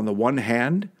 either on the one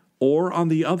hand or on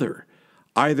the other,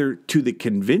 either to the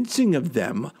convincing of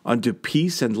them unto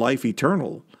peace and life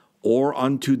eternal, or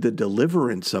unto the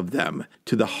deliverance of them,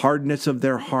 to the hardness of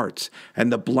their hearts,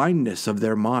 and the blindness of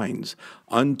their minds,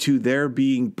 unto their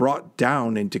being brought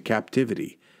down into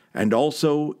captivity, and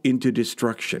also into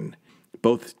destruction,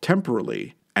 both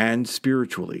temporally and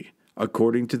spiritually,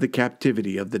 according to the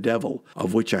captivity of the devil,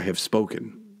 of which I have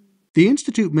spoken. The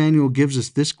Institute Manual gives us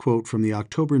this quote from the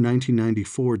October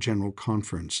 1994 General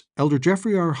Conference. Elder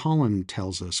Jeffrey R. Holland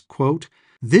tells us, quote,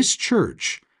 "This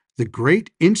church, the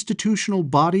great institutional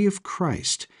body of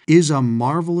Christ, is a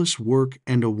marvelous work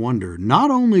and a wonder,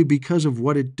 not only because of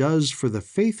what it does for the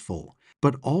faithful,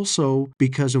 but also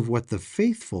because of what the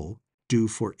faithful do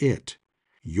for it.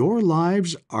 Your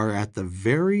lives are at the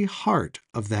very heart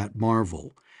of that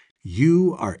marvel.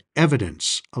 You are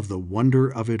evidence of the wonder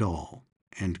of it all."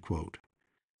 End quote.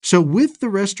 So with the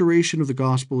restoration of the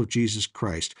gospel of Jesus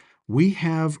Christ, we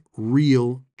have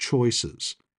real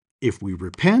choices. If we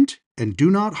repent and do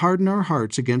not harden our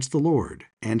hearts against the Lord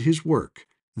and His work,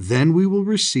 then we will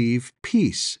receive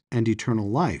peace and eternal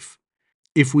life.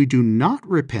 If we do not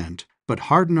repent, but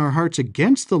harden our hearts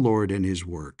against the Lord and His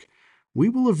work, we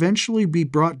will eventually be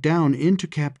brought down into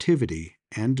captivity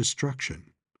and destruction.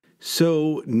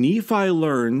 So Nephi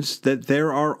learns that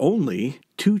there are only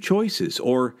two choices,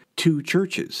 or two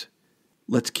churches.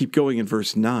 Let's keep going in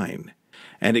verse 9.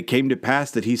 And it came to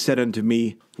pass that he said unto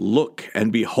me, Look,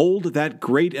 and behold that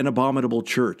great and abominable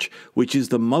church, which is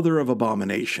the mother of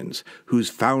abominations, whose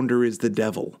founder is the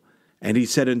devil. And he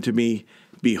said unto me,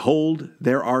 Behold,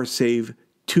 there are save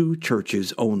two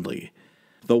churches only.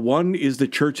 The one is the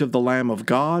church of the Lamb of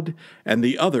God, and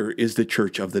the other is the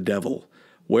church of the devil.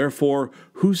 Wherefore,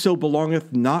 whoso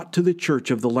belongeth not to the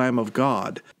church of the Lamb of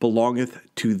God belongeth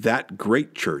to that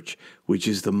great church, which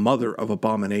is the mother of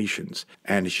abominations,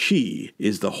 and she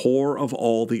is the whore of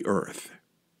all the earth.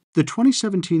 The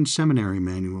 2017 Seminary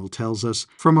Manual tells us,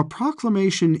 from a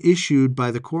proclamation issued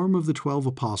by the Quorum of the 12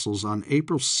 Apostles on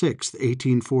April 6,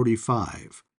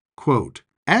 1845, quote,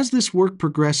 "As this work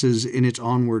progresses in its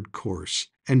onward course,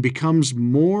 and becomes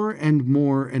more and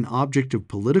more an object of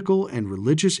political and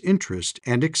religious interest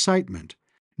and excitement,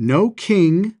 no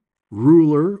king,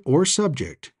 ruler, or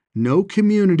subject, no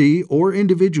community or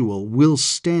individual will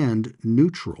stand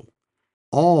neutral.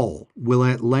 All will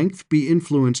at length be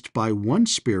influenced by one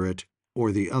spirit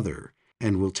or the other,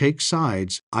 and will take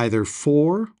sides either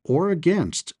for or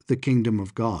against the kingdom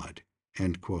of God."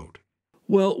 End quote.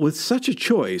 Well, with such a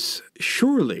choice,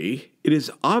 surely it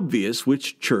is obvious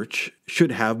which church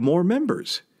should have more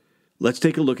members. Let's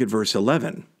take a look at verse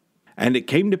 11. And it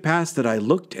came to pass that I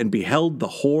looked and beheld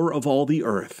the whore of all the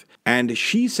earth, and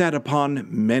she sat upon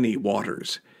many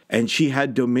waters, and she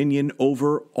had dominion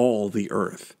over all the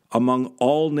earth, among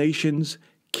all nations,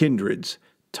 kindreds,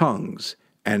 tongues,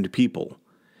 and people.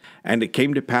 And it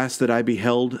came to pass that I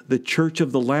beheld the church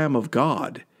of the Lamb of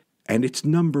God, and its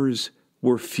numbers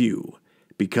were few,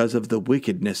 because of the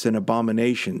wickedness and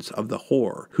abominations of the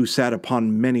whore, who sat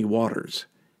upon many waters.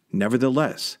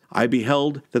 Nevertheless, I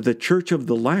beheld that the church of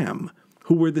the Lamb,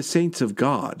 who were the saints of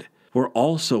God, were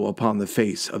also upon the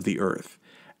face of the earth,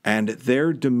 and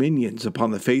their dominions upon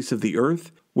the face of the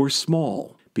earth were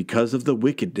small, because of the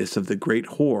wickedness of the great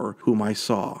whore whom I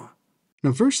saw.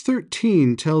 Now, verse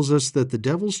 13 tells us that the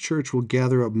devil's church will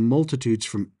gather up multitudes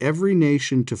from every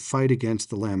nation to fight against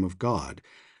the Lamb of God.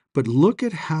 But look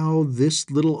at how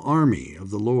this little army of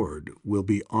the Lord will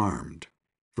be armed.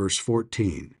 Verse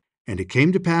 14, "And it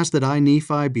came to pass that I,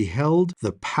 Nephi, beheld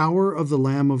the power of the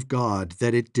Lamb of God,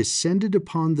 that it descended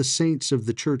upon the saints of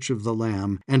the church of the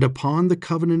Lamb, and upon the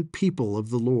covenant people of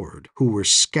the Lord, who were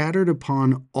scattered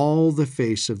upon all the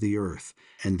face of the earth.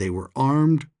 And they were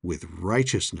armed with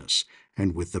righteousness,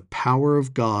 and with the power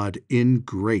of God in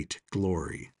great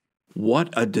glory." What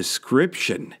a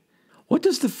description! What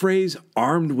does the phrase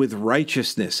armed with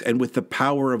righteousness and with the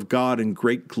power of God in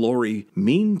great glory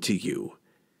mean to you?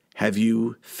 Have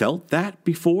you felt that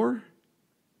before?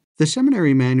 The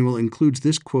Seminary Manual includes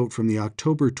this quote from the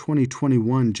October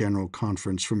 2021 General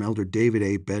Conference from Elder David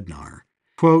A. Bednar.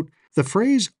 Quote, "The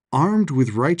phrase armed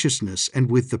with righteousness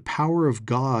and with the power of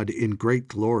God in great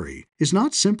glory is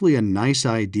not simply a nice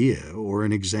idea or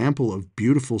an example of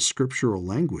beautiful scriptural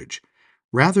language.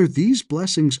 Rather, these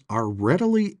blessings are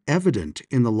readily evident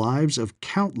in the lives of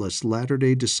countless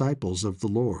Latter-day disciples of the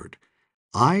Lord.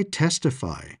 I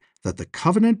testify that the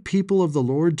covenant people of the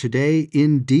Lord today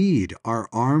indeed are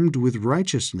armed with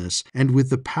righteousness and with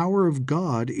the power of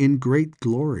God in great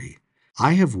glory.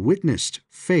 I have witnessed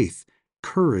faith,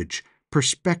 courage,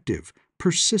 perspective,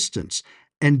 persistence,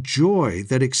 and joy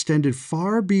that extended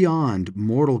far beyond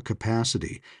mortal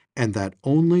capacity, and that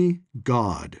only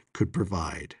God could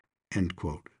provide." End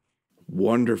quote.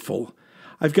 Wonderful.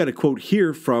 I've got a quote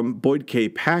here from Boyd K.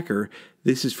 Packer.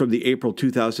 This is from the April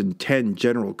 2010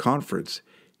 General Conference.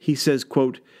 He says,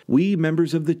 quote, "We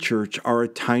members of the church are a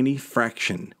tiny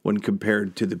fraction when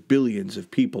compared to the billions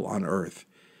of people on earth.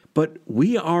 But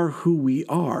we are who we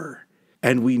are,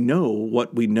 and we know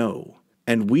what we know,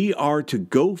 and we are to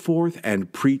go forth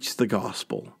and preach the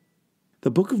gospel."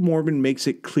 The Book of Mormon makes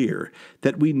it clear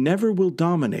that we never will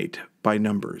dominate by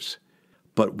numbers,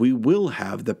 but we will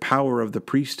have the power of the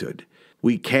priesthood.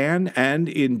 We can, and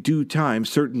in due time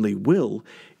certainly will,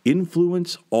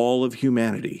 influence all of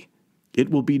humanity. It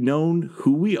will be known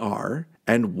who we are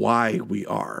and why we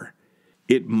are.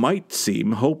 It might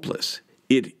seem hopeless.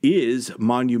 It is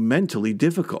monumentally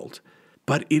difficult.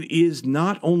 But it is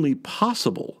not only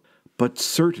possible, but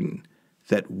certain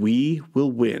that we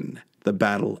will win the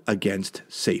battle against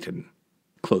Satan.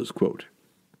 Close quote.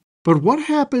 But what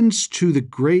happens to the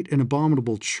great and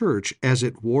abominable church as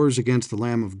it wars against the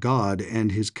Lamb of God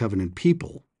and his covenant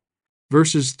people?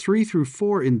 Verses 3 through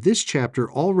 4 in this chapter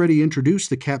already introduce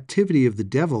the captivity of the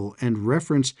devil and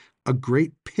reference a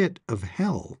great pit of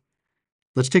hell.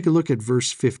 Let's take a look at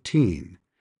verse 15.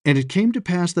 "And it came to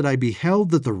pass that I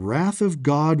beheld that the wrath of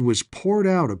God was poured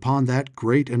out upon that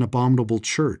great and abominable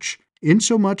church,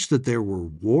 insomuch that there were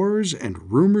wars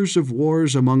and rumors of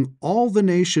wars among all the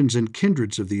nations and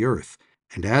kindreds of the earth.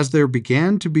 And as there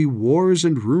began to be wars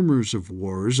and rumors of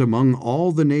wars among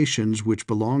all the nations which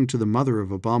belong to the mother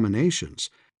of abominations,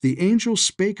 the angel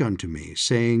spake unto me,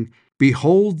 saying,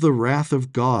 Behold, the wrath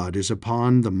of God is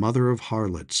upon the mother of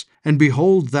harlots, and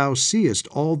behold, thou seest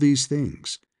all these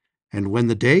things. And when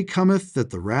the day cometh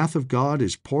that the wrath of God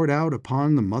is poured out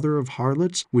upon the mother of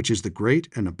harlots, which is the great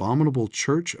and abominable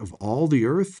church of all the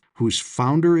earth, whose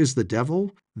founder is the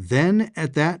devil, then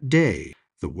at that day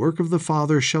the work of the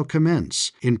Father shall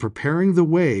commence in preparing the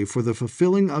way for the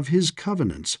fulfilling of his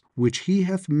covenants, which he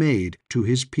hath made to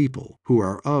his people, who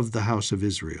are of the house of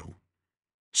Israel."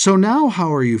 So now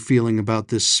how are you feeling about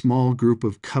this small group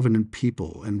of covenant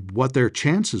people and what their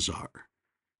chances are?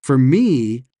 For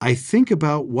me, I think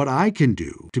about what I can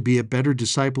do to be a better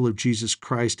disciple of Jesus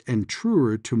Christ and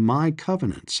truer to my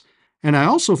covenants. And I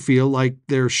also feel like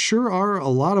there sure are a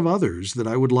lot of others that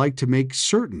I would like to make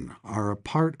certain are a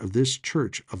part of this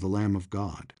church of the Lamb of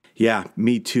God. Yeah,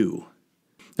 me too.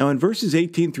 Now in verses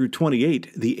 18 through 28,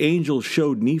 the angel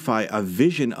showed Nephi a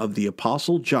vision of the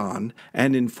Apostle John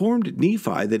and informed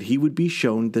Nephi that he would be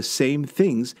shown the same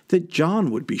things that John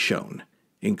would be shown,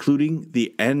 including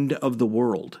the end of the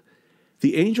world.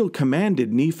 The angel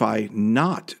commanded Nephi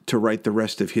not to write the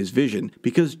rest of his vision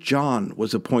because John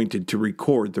was appointed to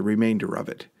record the remainder of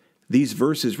it. These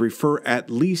verses refer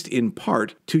at least in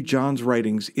part to John's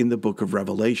writings in the book of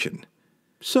Revelation.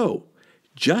 So,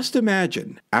 just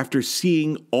imagine, after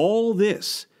seeing all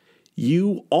this,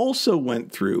 you also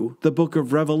went through the book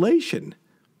of Revelation.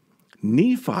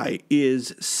 Nephi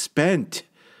is spent.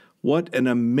 What an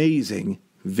amazing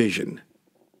vision.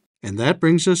 And that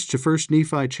brings us to 1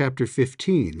 Nephi chapter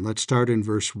 15. Let's start in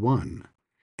verse 1.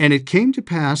 "And it came to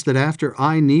pass that after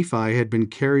I, Nephi, had been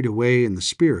carried away in the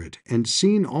Spirit, and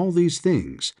seen all these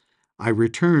things, I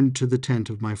returned to the tent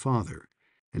of my father.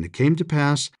 And it came to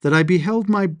pass that I beheld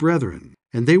my brethren,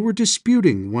 and they were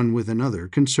disputing one with another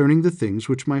concerning the things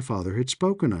which my father had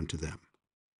spoken unto them."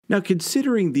 Now,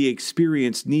 considering the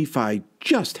experience Nephi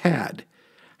just had,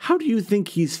 how do you think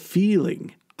he's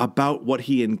feeling about what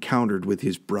he encountered with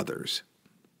his brothers?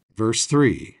 Verse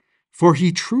 3, "For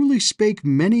he truly spake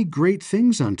many great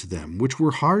things unto them, which were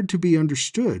hard to be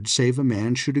understood, save a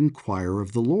man should inquire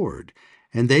of the Lord.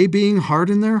 And they being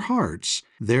hard in their hearts,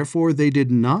 therefore they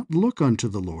did not look unto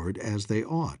the Lord as they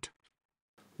ought."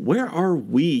 Where are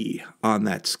we on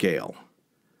that scale?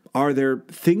 Are there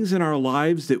things in our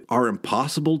lives that are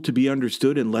impossible to be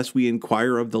understood unless we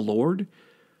inquire of the Lord?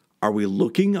 Are we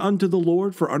looking unto the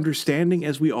Lord for understanding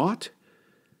as we ought?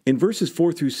 In verses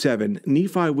 4 through 7,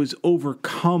 Nephi was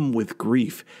overcome with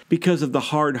grief because of the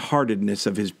hard-heartedness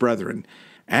of his brethren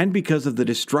and because of the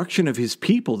destruction of his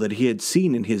people that he had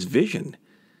seen in his vision.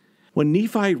 When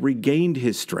Nephi regained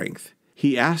his strength,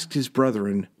 he asked his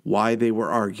brethren why they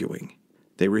were arguing.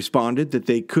 They responded that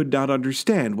they could not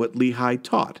understand what Lehi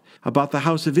taught about the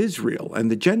house of Israel and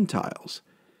the Gentiles.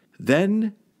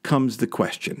 Then comes the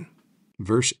question.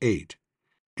 Verse 8,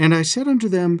 And I said unto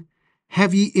them,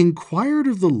 Have ye inquired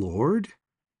of the Lord?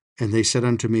 And they said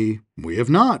unto me, We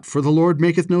have not, for the Lord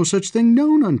maketh no such thing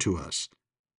known unto us.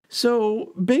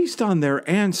 So, based on their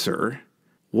answer,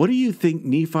 what do you think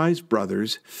Nephi's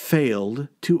brothers failed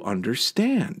to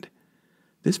understand?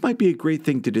 This might be a great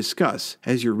thing to discuss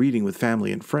as you're reading with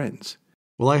family and friends.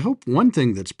 Well, I hope one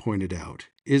thing that's pointed out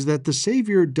is that the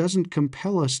Savior doesn't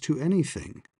compel us to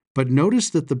anything. But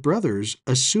notice that the brothers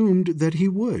assumed that he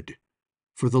would.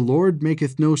 For the Lord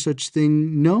maketh no such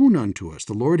thing known unto us.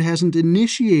 The Lord hasn't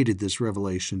initiated this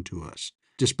revelation to us,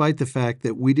 despite the fact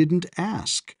that we didn't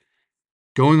ask.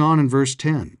 Going on in verse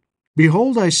 10,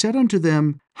 Behold, I said unto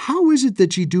them, How is it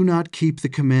that ye do not keep the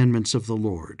commandments of the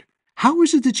Lord? How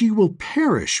is it that ye will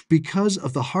perish because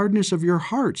of the hardness of your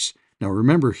hearts? Now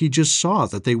remember, he just saw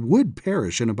that they would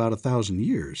perish in about 1,000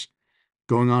 years.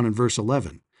 Going on in verse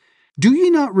 11, Do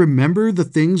ye not remember the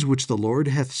things which the Lord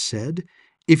hath said?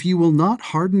 If ye will not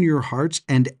harden your hearts,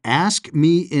 and ask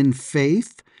me in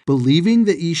faith, believing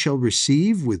that ye shall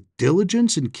receive with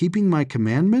diligence in keeping my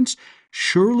commandments,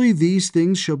 surely these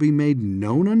things shall be made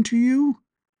known unto you?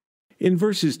 In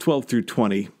verses 12 through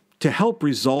 20, to help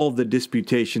resolve the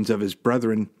disputations of his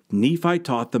brethren, Nephi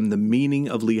taught them the meaning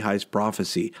of Lehi's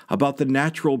prophecy about the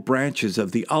natural branches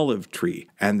of the olive tree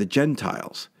and the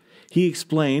Gentiles. He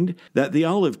explained that the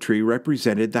olive tree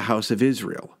represented the house of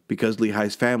Israel. Because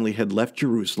Lehi's family had left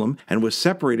Jerusalem and was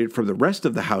separated from the rest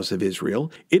of the house of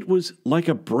Israel, it was like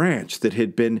a branch that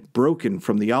had been broken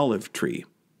from the olive tree.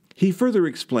 He further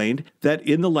explained that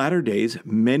in the latter days,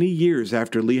 many years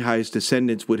after Lehi's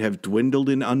descendants would have dwindled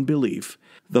in unbelief,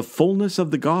 the fullness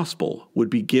of the gospel would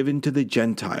be given to the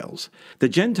Gentiles. The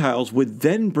Gentiles would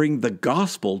then bring the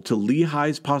gospel to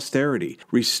Lehi's posterity,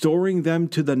 restoring them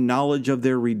to the knowledge of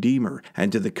their Redeemer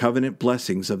and to the covenant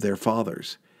blessings of their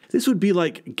fathers. This would be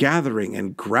like gathering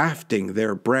and grafting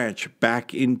their branch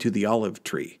back into the olive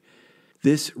tree.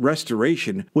 This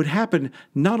restoration would happen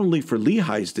not only for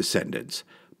Lehi's descendants,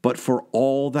 but for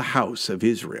all the house of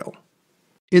Israel.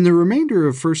 In the remainder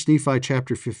of 1 Nephi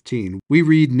chapter 15, we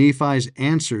read Nephi's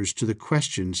answers to the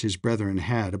questions his brethren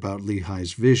had about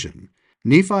Lehi's vision.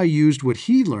 Nephi used what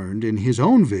he learned in his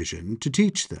own vision to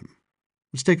teach them.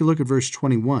 Let's take a look at verse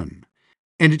 21.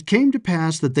 And it came to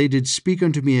pass that they did speak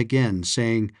unto me again,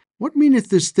 saying, What meaneth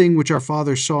this thing which our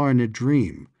father saw in a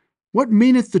dream? What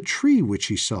meaneth the tree which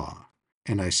he saw?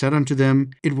 And I said unto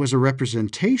them, It was a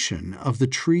representation of the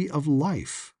tree of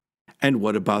life. And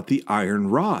what about the iron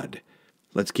rod?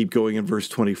 Let's keep going in verse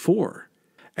 24.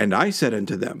 And I said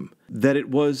unto them, that it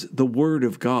was the word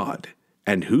of God.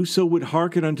 And whoso would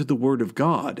hearken unto the word of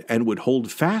God, and would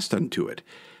hold fast unto it,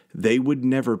 they would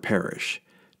never perish.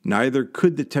 Neither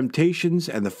could the temptations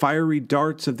and the fiery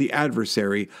darts of the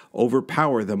adversary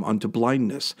overpower them unto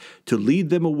blindness, to lead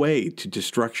them away to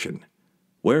destruction.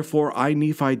 Wherefore I,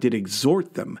 Nephi, did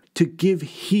exhort them to give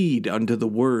heed unto the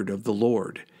word of the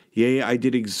Lord. Yea, I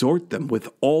did exhort them with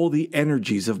all the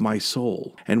energies of my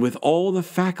soul, and with all the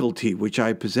faculty which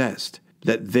I possessed,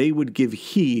 that they would give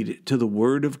heed to the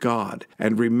word of God,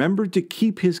 and remember to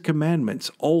keep his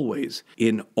commandments always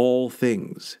in all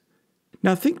things.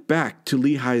 Now think back to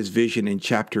Lehi's vision in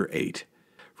chapter 8.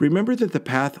 Remember that the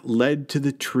path led to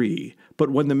the tree,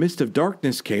 but when the mist of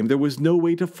darkness came, there was no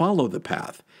way to follow the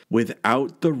path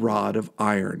without the rod of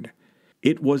iron.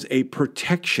 It was a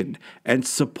protection and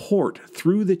support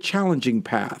through the challenging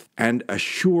path and a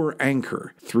sure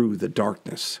anchor through the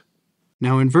darkness.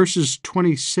 Now in verses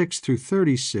 26 through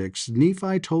 36,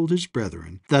 Nephi told his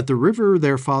brethren that the river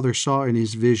their father saw in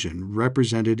his vision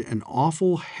represented an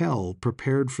awful hell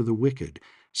prepared for the wicked,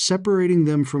 separating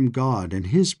them from God and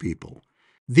his people.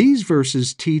 These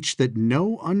verses teach that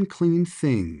no unclean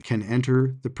thing can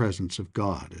enter the presence of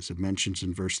God, as it mentions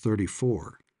in verse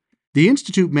 34. The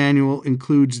Institute Manual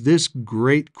includes this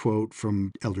great quote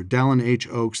from Elder Dallin H.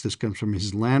 Oakes. This comes from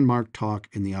his landmark talk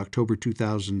in the October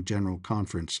 2000 General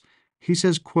Conference. He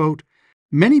says, quote,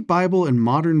 Many Bible and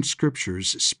modern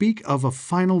scriptures speak of a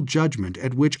final judgment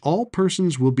at which all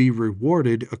persons will be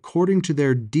rewarded according to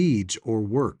their deeds or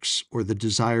works or the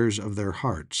desires of their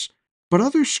hearts. But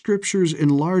other scriptures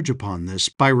enlarge upon this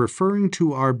by referring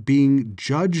to our being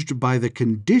judged by the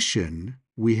condition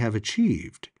we have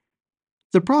achieved.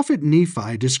 The prophet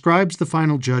Nephi describes the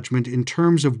final judgment in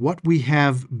terms of what we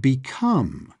have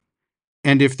become.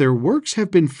 And if their works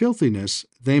have been filthiness,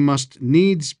 they must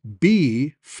needs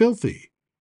be filthy.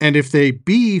 And if they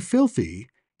be filthy,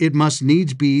 it must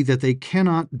needs be that they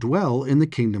cannot dwell in the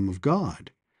kingdom of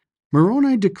God.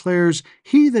 Moroni declares,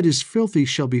 "He that is filthy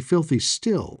shall be filthy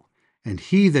still, and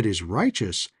he that is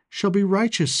righteous shall be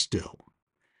righteous still."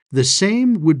 The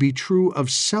same would be true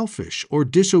of selfish or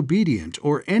disobedient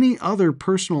or any other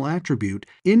personal attribute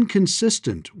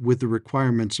inconsistent with the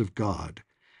requirements of God.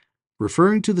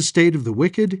 Referring to the state of the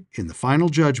wicked in the final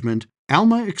judgment,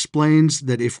 Alma explains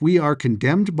that if we are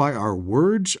condemned by our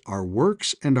words, our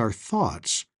works, and our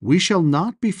thoughts, we shall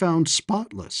not be found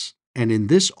spotless, and in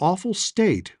this awful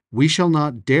state we shall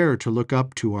not dare to look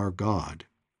up to our God.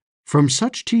 From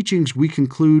such teachings we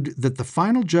conclude that the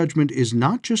final judgment is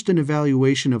not just an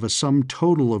evaluation of a sum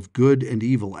total of good and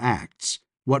evil acts,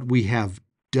 what we have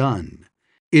done.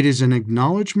 It is an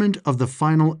acknowledgement of the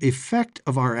final effect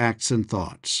of our acts and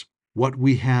thoughts, what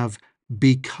we have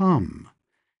become.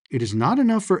 It is not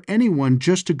enough for anyone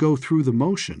just to go through the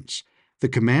motions. The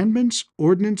commandments,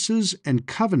 ordinances, and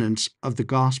covenants of the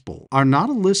gospel are not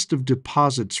a list of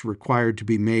deposits required to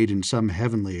be made in some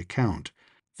heavenly account.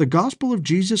 The gospel of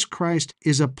Jesus Christ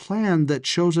is a plan that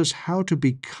shows us how to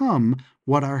become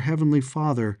what our Heavenly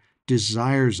Father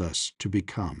desires us to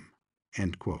become.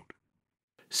 End quote.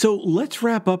 So let's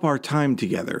wrap up our time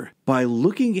together by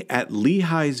looking at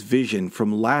Lehi's vision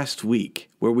from last week,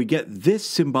 where we get this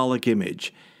symbolic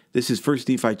image. This is 1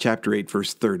 Nephi chapter 8,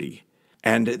 verse 30.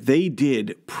 "And they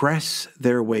did press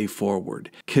their way forward,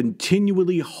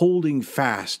 continually holding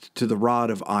fast to the rod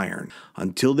of iron,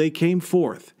 until they came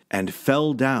forth and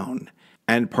fell down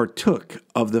and partook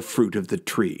of the fruit of the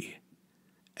tree."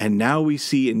 And now we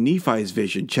see in Nephi's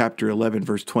vision, chapter 11,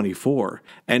 verse 24,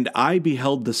 "And I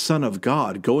beheld the Son of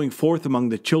God going forth among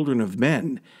the children of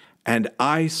men, and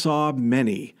I saw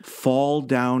many fall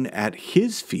down at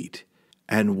his feet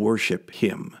and worship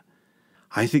him."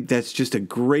 I think that's just a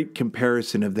great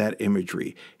comparison of that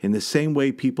imagery. In the same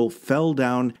way people fell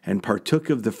down and partook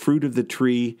of the fruit of the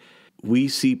tree, we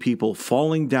see people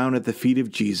falling down at the feet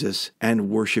of Jesus and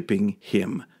worshiping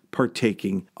him,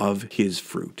 partaking of his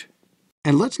fruit.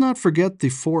 And let's not forget the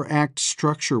four-act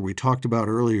structure we talked about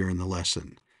earlier in the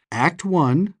lesson. Act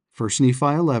 1, 1 Nephi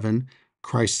 11,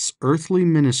 Christ's earthly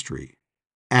ministry.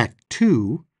 Act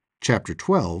 2, chapter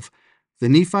 12, the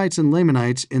Nephites and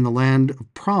Lamanites in the land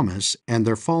of promise and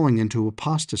their falling into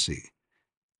apostasy.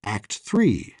 Act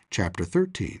 3, chapter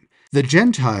 13, the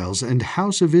Gentiles and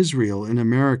house of Israel in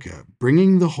America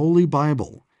bringing the Holy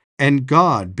Bible, and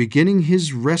God beginning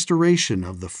his restoration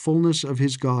of the fullness of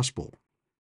his gospel.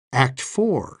 Act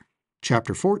 4,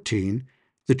 chapter 14,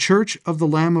 the Church of the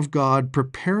Lamb of God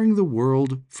preparing the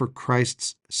world for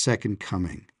Christ's second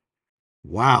coming.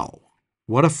 Wow,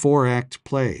 what a four-act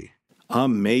play.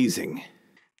 Amazing.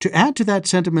 To add to that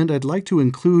sentiment, I'd like to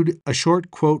include a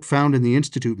short quote found in the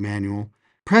Institute Manual.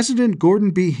 President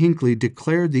Gordon B. Hinckley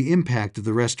declared the impact of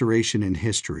the Restoration in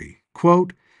history.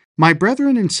 Quote, "My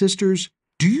brethren and sisters,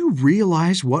 do you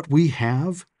realize what we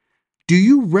have? Do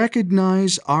you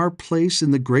recognize our place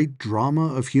in the great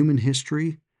drama of human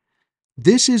history?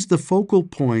 This is the focal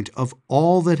point of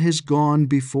all that has gone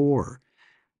before.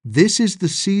 This is the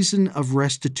season of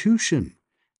restitution.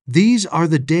 These are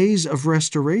the days of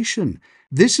restoration.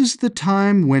 This is the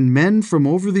time when men from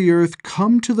over the earth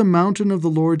come to the mountain of the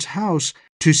Lord's house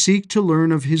to seek to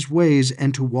learn of his ways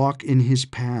and to walk in his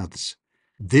paths.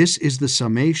 This is the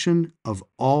summation of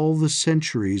all the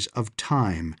centuries of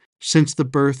time since the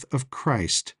birth of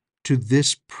Christ to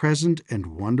this present and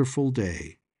wonderful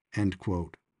day." End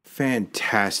quote.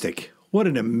 Fantastic. What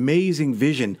an amazing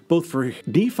vision, both for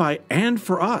Nephi and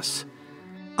for us.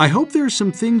 I hope there are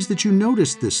some things that you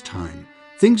noticed this time,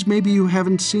 things maybe you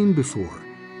haven't seen before,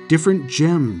 different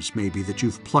gems maybe that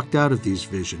you've plucked out of these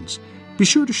visions. Be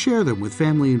sure to share them with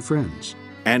family and friends.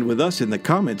 And with us in the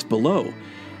comments below.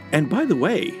 And by the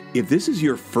way, if this is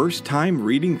your first time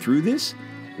reading through this,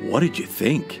 what did you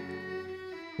think?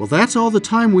 Well, that's all the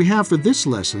time we have for this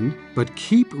lesson, but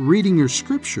keep reading your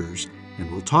scriptures, and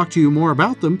we'll talk to you more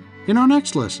about them in our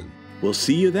next lesson. We'll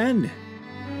see you then.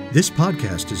 This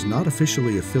podcast is not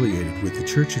officially affiliated with the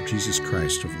Church of Jesus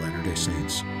Christ of Latter-day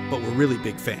Saints. But we're really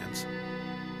big fans.